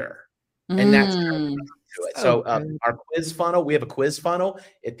the cure. And that's how we do it. So our quiz funnel, we have a quiz funnel.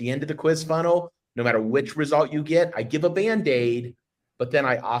 At the end of the quiz funnel, no matter which result you get, I give a Band-Aid, but then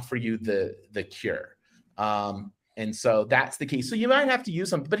I offer you the cure. And so that's the key. So you might have to use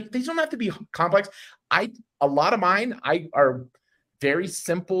them, but these don't have to be complex. A lot of mine are very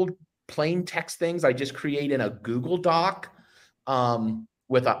simple, plain text things. I just create in a Google Doc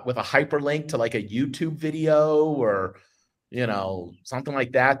with a hyperlink to like a YouTube video or something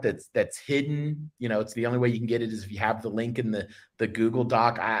like that. That's hidden. It's the only way you can get it is if you have the link in the Google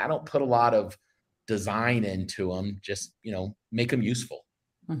Doc. I don't put a lot of design into them. Just make them useful.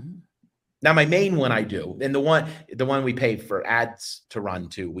 Now my main one I do, and the one we pay for ads to run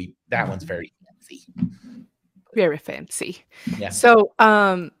to, that one's very fancy. Very fancy. Yeah. So,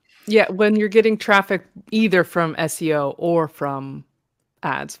 when you're getting traffic either from SEO or from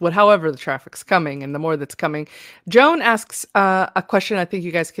ads, however the traffic's coming, and the more that's coming, Joan asks a question I think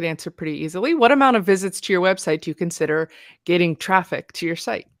you guys could answer pretty easily. What amount of visits to your website do you consider getting traffic to your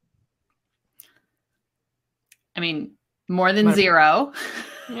site? I mean, more than 0.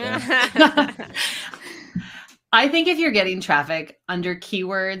 I think if you're getting traffic under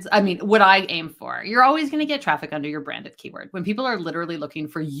keywords, what I aim for, you're always going to get traffic under your branded keyword. When people are literally looking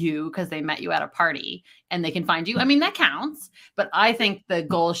for you because they met you at a party and they can find you, that counts. But I think the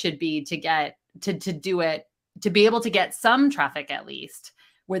goal should be to get to do it, to be able to get some traffic at least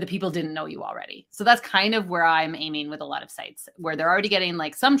where the people didn't know you already. So that's kind of where I'm aiming with a lot of sites, where they're already getting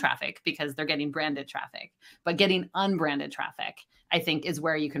like some traffic because they're getting branded traffic, but getting unbranded traffic, I think, is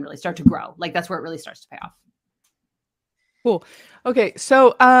where you can really start to grow. Like that's where it really starts to pay off. Cool. Okay.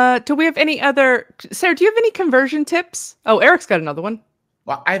 So, do we have any other, Sarah, do you have any conversion tips? Oh, Eric's got another one.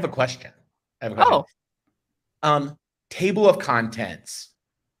 Well, I have a question. Table of contents.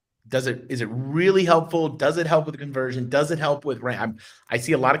 Is it really helpful? Does it help with conversion? Does it help with rank? I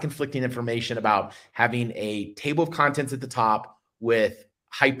see a lot of conflicting information about having a table of contents at the top with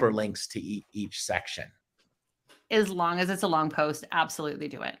hyperlinks to each section. As long as it's a long post, absolutely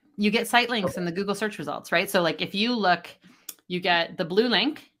do it. You get site links in the Google search results, right? So like if you look, you get the blue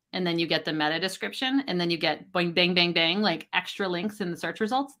link and then you get the meta description and then you get bang, bang, bang, bang, like extra links in the search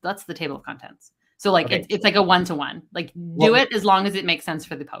results. That's the table of contents. So like it's like a 1-to-1. Like do it as long as it makes sense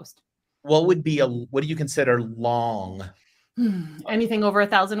for the post. What do you consider long? Anything over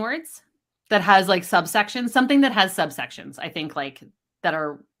 1,000 words that has like subsections, something that has subsections, I think like that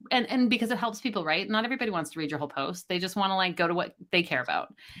are, and because it helps people, right? Not everybody wants to read your whole post. They just want to like go to what they care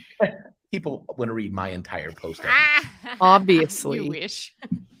about. People want to read my entire post. Obviously. You wish.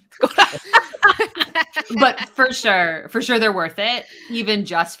 But for sure they're worth it, even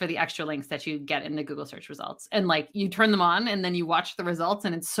just for the extra links that you get in the Google search results. And like you turn them on and then you watch the results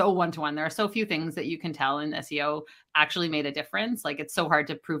and it's so 1-to-1. There are so few things that you can tell in SEO actually made a difference. Like it's so hard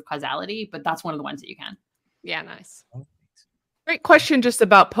to prove causality, but that's one of the ones that you can. Yeah, nice. Great question just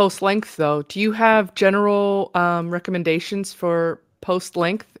about post length though. Do you have general recommendations for post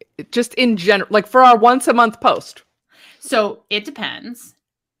length? Just in general, like for our once a month post? So it depends.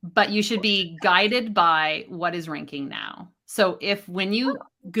 But you should be guided by what is ranking now. So if when you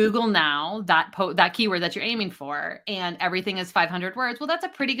Google now that keyword that you're aiming for and everything is 500 words, well, that's a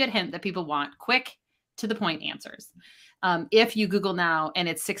pretty good hint that people want quick to the point answers. If you Google now and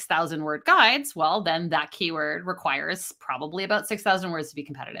it's 6,000 word guides, well, then that keyword requires probably about 6,000 words to be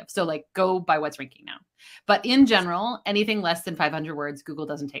competitive. So like go by what's ranking now. But in general, anything less than 500 words, Google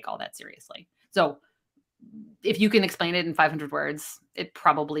doesn't take all that seriously. So if you can explain it in 500 words, it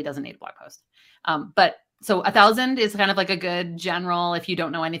probably doesn't need a blog post. But so 1,000 is kind of like a good general if you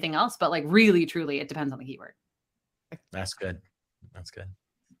don't know anything else, but like really, truly, it depends on the keyword. That's good. That's good.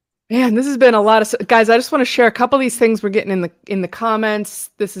 Man, this has been a lot of guys. I just want to share a couple of these things we're getting in the comments.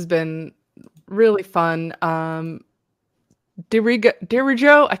 This has been really fun.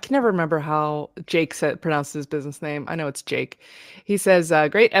 Dirijo, I can never remember how Jake pronounced his business name. I know it's Jake. He says,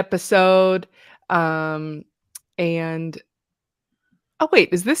 "Great episode." And oh wait,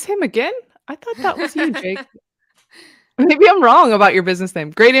 is this him again? I thought that was you, Jake. Maybe I'm wrong about your business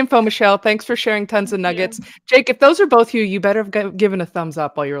name. Great info, Michelle. Thanks for sharing tons of nuggets. Jake, if those are both you better have given a thumbs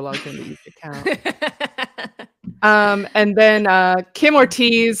up while you're logged into your account. And then Kim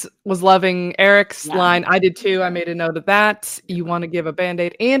Ortiz was loving Eric's line. I did too. I made a note of that. You want to give a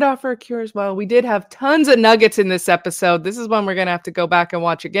Band-Aid and offer a cure as well. We did have tons of nuggets in this episode. This is one we're going to have to go back and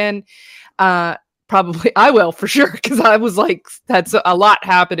watch again. Probably I will for sure, because I was like, that's a lot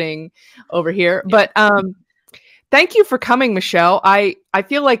happening over here. But thank you for coming, Michelle. I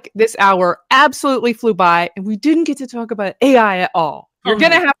feel like this hour absolutely flew by and we didn't get to talk about AI at all. You're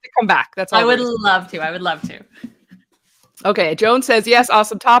going to have to come back. That's all. I would love to. Okay. Joan says, yes,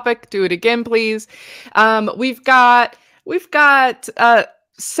 awesome topic. Do it again, please. We've got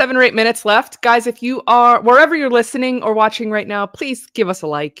 7 or 8 minutes left. Guys, if you are wherever you're listening or watching right now, please give us a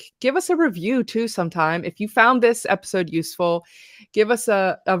like. Give us a review too sometime. If you found this episode useful, give us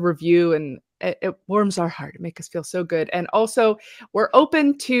a review, and it warms our heart. It makes us feel so good. And also, we're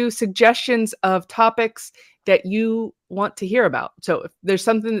open to suggestions of topics that you want to hear about. So if there's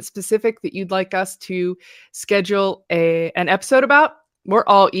something that's specific that you'd like us to schedule an episode about, we're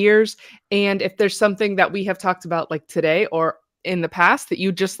all ears. And if there's something that we have talked about like today or in the past that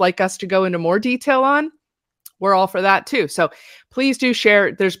you'd just like us to go into more detail on, we're all for that too. So please do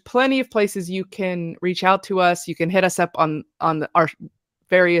share. There's plenty of places you can reach out to us. You can hit us up on our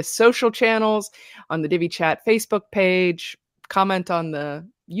various social channels, on the Divi Chat Facebook page, comment on the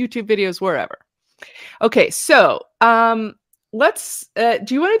YouTube videos, wherever. Okay, so let's. Do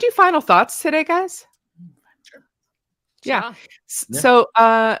you want to do final thoughts today, guys? Sure. Yeah. So,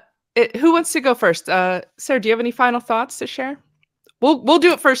 who wants to go first? Sarah, do you have any final thoughts to share? We'll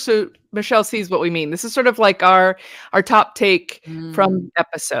do it first so Michelle sees what we mean. This is sort of like our top take from the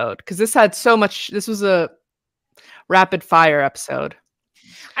episode, because this had so much. This was a rapid fire episode.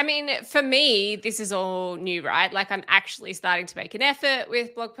 I mean, for me, this is all new, right? Like I'm actually starting to make an effort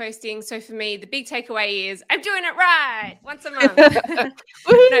with blog posting. So for me, the big takeaway is I'm doing it right once a month. No,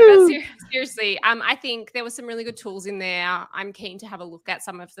 but seriously, I think there were some really good tools in there. I'm keen to have a look at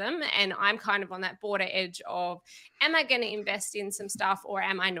some of them. And I'm kind of on that border edge of, am I going to invest in some stuff or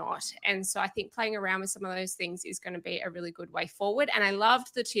am I not? And so I think playing around with some of those things is going to be a really good way forward. And I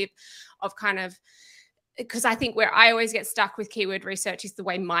loved the tip of kind of, because I think where I always get stuck with keyword research is the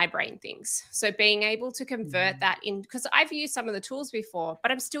way my brain thinks. So being able to convert that in, because I've used some of the tools before,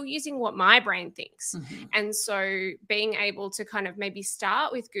 but I'm still using what my brain thinks. And so being able to kind of maybe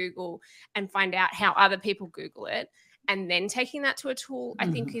start with Google and find out how other people Google it, and then taking that to a tool, I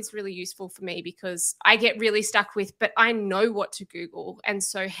think is really useful for me, because I get really stuck with, but I know what to Google. And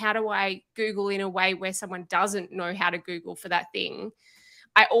so how do I Google in a way where someone doesn't know how to Google for that thing?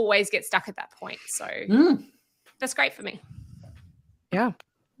 I always get stuck at that point. So that's great for me. Yeah.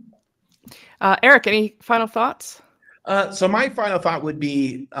 Eric, any final thoughts? So my final thought would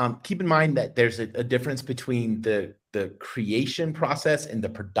be, keep in mind that there's a difference between the creation process and the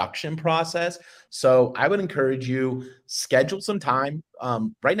production process. So I would encourage you, schedule some time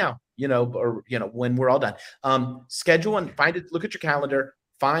right now, or when we're all done, schedule and find it, look at your calendar,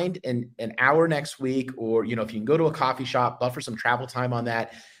 find an hour next week, or, if you can go to a coffee shop, buffer some travel time on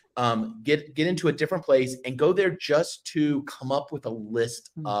that, get into a different place and go there just to come up with a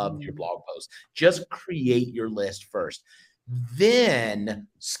list of your blog posts. Just create your list first, then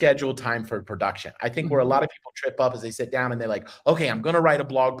schedule time for production. I think where a lot of people trip up is they sit down and they're like, okay, I'm going to write a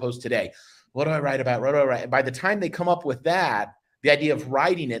blog post today. What do I write about? What do I write? And by the time they come up with that, the idea of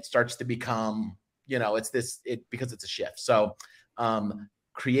writing it starts to become, because it's a shift. So,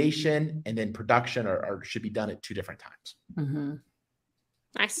 creation and then production should be done at two different times.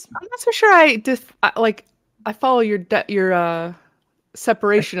 Nice. I'm not so sure I follow your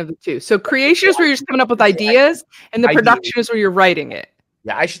separation of the two. So creation is where you're just coming up with ideas, and the production is where you're writing it.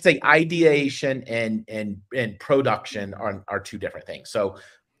 Yeah, I should say ideation and production are two different things. So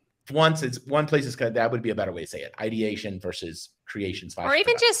one place is good. That would be a better way to say it. Ideation versus creation. Or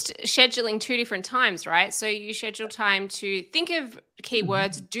even just scheduling 2 different times, right? So you schedule time to think of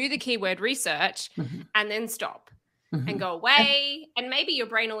keywords, do the keyword research, and then stop and go away. And maybe your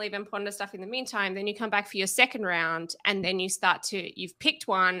brain will even ponder stuff in the meantime. Then you come back for your second round, and then you've picked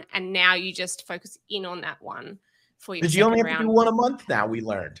one, and now you just focus in on that one for your second round. Because you only have to do one a month now, we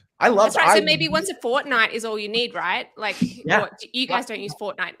learned. I love That's right. So maybe once a fortnight is all you need, right? Like, you guys don't use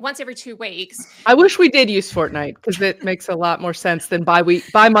Fortnite. Once every 2 weeks. I wish we did use Fortnite, because it makes a lot more sense than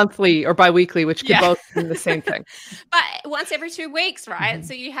bi-monthly or bi-weekly, which could both mean the same thing. But once every 2 weeks, right?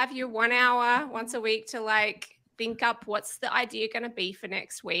 So you have your 1 hour once a week to like think up what's the idea going to be for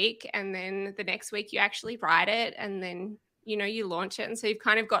next week. And then the next week you actually write it, and then you launch it. And so you've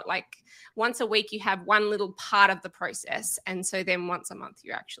kind of got like once a week, you have one little part of the process. And so then once a month,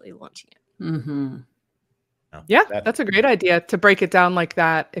 you're actually launching it. Yeah, that's a great idea to break it down like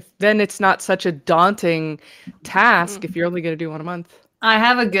that. Then it's not such a daunting task if you're only going to do one a month. I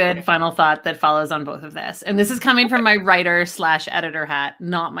have a good final thought that follows on both of this. And this is coming from my writer/editor hat,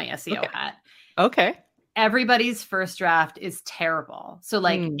 not my SEO hat. Okay. Everybody's first draft is terrible. So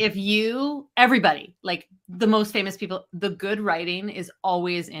like everybody, like the most famous people, the good writing is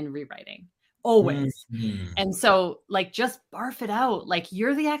always in rewriting, always. And so like, just barf it out. Like,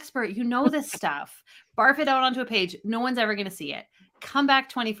 you're the expert, this stuff, barf it out onto a page. No one's ever going to see it. Come back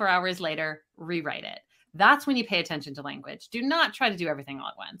 24 hours later, rewrite it. That's when you pay attention to language. Do not try to do everything all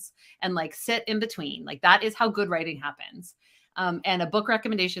at once and like sit in between. Like, that is how good writing happens. And a book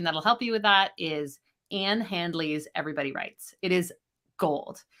recommendation that'll help you with that is Anne Handley's Everybody Writes. It is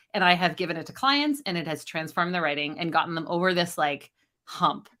gold. And I have given it to clients, and it has transformed their writing and gotten them over this like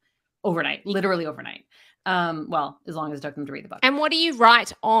hump overnight, literally overnight. Well, as long as it took them to read the book. And what do you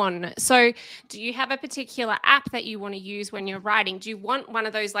write on? So do you have a particular app that you want to use when you're writing? Do you want one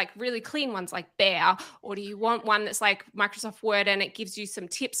of those like really clean ones like Bear? Or do you want one that's like Microsoft Word and it gives you some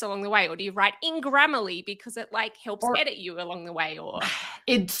tips along the way? Or do you write in Grammarly because it like helps edit you along the way? Or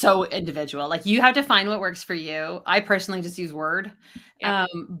it's so individual. Like, you have to find what works for you. I personally just use Word.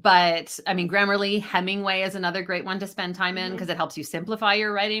 But I mean, Grammarly, Hemingway is another great one to spend time in because it helps you simplify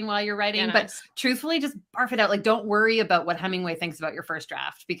your writing while you're writing. Yeah, but truthfully, just barf it out. Like, don't worry about what Hemingway thinks about your first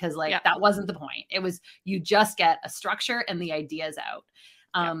draft, because like that wasn't the point. It was, you just get a structure and the ideas out.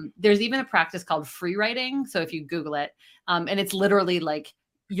 There's even a practice called free writing. So if you Google it, and it's literally like,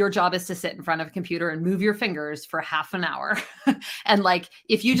 your job is to sit in front of a computer and move your fingers for half an hour. And like,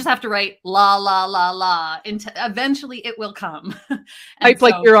 if you just have to write la, la, la, la, eventually it will come.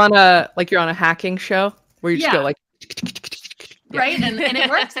 Like you're on a hacking show where you just go like, right. And it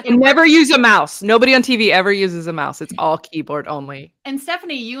works. And never use a mouse. Nobody on TV ever uses a mouse. It's all keyboard only. And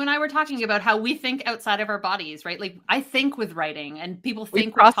Stephanie, you and I were talking about how we think outside of our bodies, right? Like, I think with writing, and people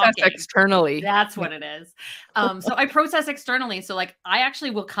think we process externally. That's what it is. So I process externally. So like, I actually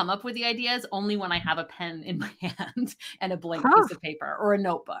will come up with the ideas only when I have a pen in my hand and a blank piece of paper or a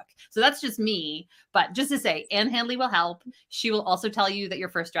notebook. So that's just me. But just to say, Anne Handley will help. She will also tell you that your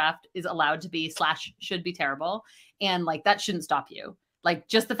first draft is allowed to be / should be terrible. And like, that shouldn't stop you. Like,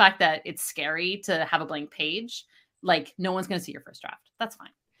 just the fact that it's scary to have a blank page, like, no one's going to see your first draft. That's fine.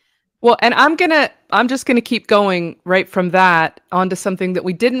 Well, and I'm just going to keep going right from that onto something that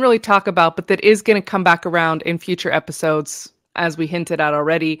we didn't really talk about, but that is going to come back around in future episodes, as we hinted at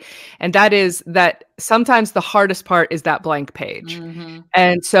already. And that is that sometimes the hardest part is that blank page.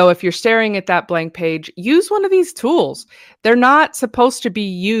 And so if you're staring at that blank page, use one of these tools. They're not supposed to be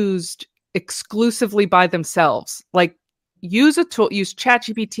used exclusively by themselves. Like, use a tool, use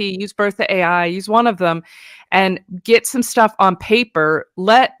ChatGPT, use Bertha AI, use one of them and get some stuff on paper.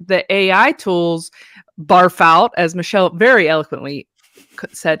 Let the AI tools barf out, as Michelle very eloquently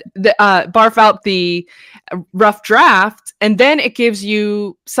said, barf out the rough draft, and then it gives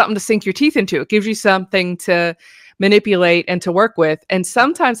you something to sink your teeth into. It gives you something to manipulate and to work with. And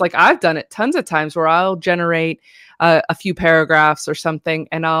sometimes, like, I've done it tons of times, where I'll generate a few paragraphs or something,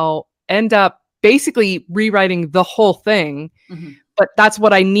 and I'll end up basically rewriting the whole thing. But that's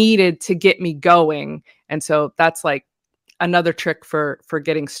what I needed to get me going. And so that's like another trick for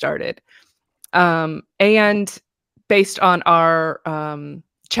getting started. And based on our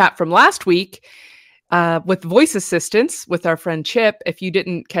chat from last week with voice assistants with our friend Chip, if you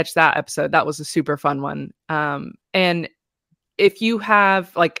didn't catch that episode, that was a super fun one. And if you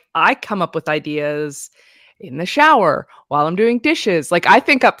have, like, I come up with ideas in the shower while I'm doing dishes. Like, I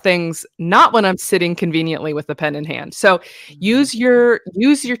think up things not when I'm sitting conveniently with a pen in hand. So use your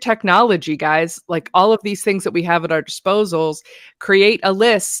technology, guys. Like, all of these things that we have at our disposals, create a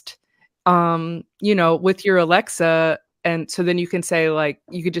list, with your Alexa, And so then you can say, like,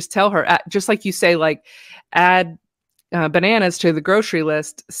 you could just tell her, just like you say, like, add bananas to the grocery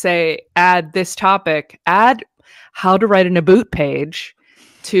list, say, add this topic, add how to write an about page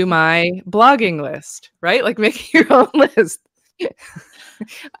to my blogging list, right? Like, make your own list.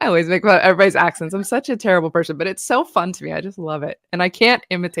 I always make fun of everybody's accents. I'm such a terrible person, but it's so fun to me. I just love it. And I can't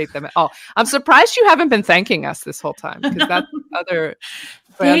imitate them at all. I'm surprised you haven't been thanking us this whole time, because that's other.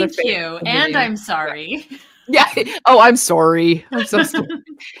 Thank you. And I'm sorry. Yeah. Oh, I'm sorry. I'm so sorry.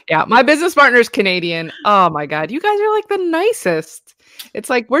 Yeah. My business partner is Canadian. Oh my God. You guys are like the nicest. It's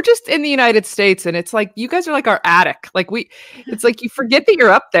like, we're just in the United States, and it's like, you guys are like our attic. Like, it's like you forget that you're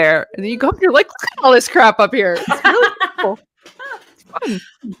up there, and then you go up and you're like, look at all this crap up here. It's really cool. It's fun.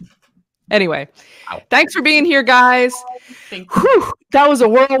 Anyway, thanks for being here, guys. Thank you. Whew, that was a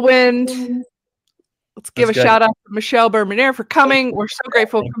whirlwind. Let's give a shout out to Michelle Bermanier for coming. We're so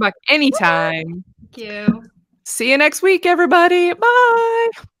grateful. Come back anytime. Thank you. See you next week, everybody. Bye.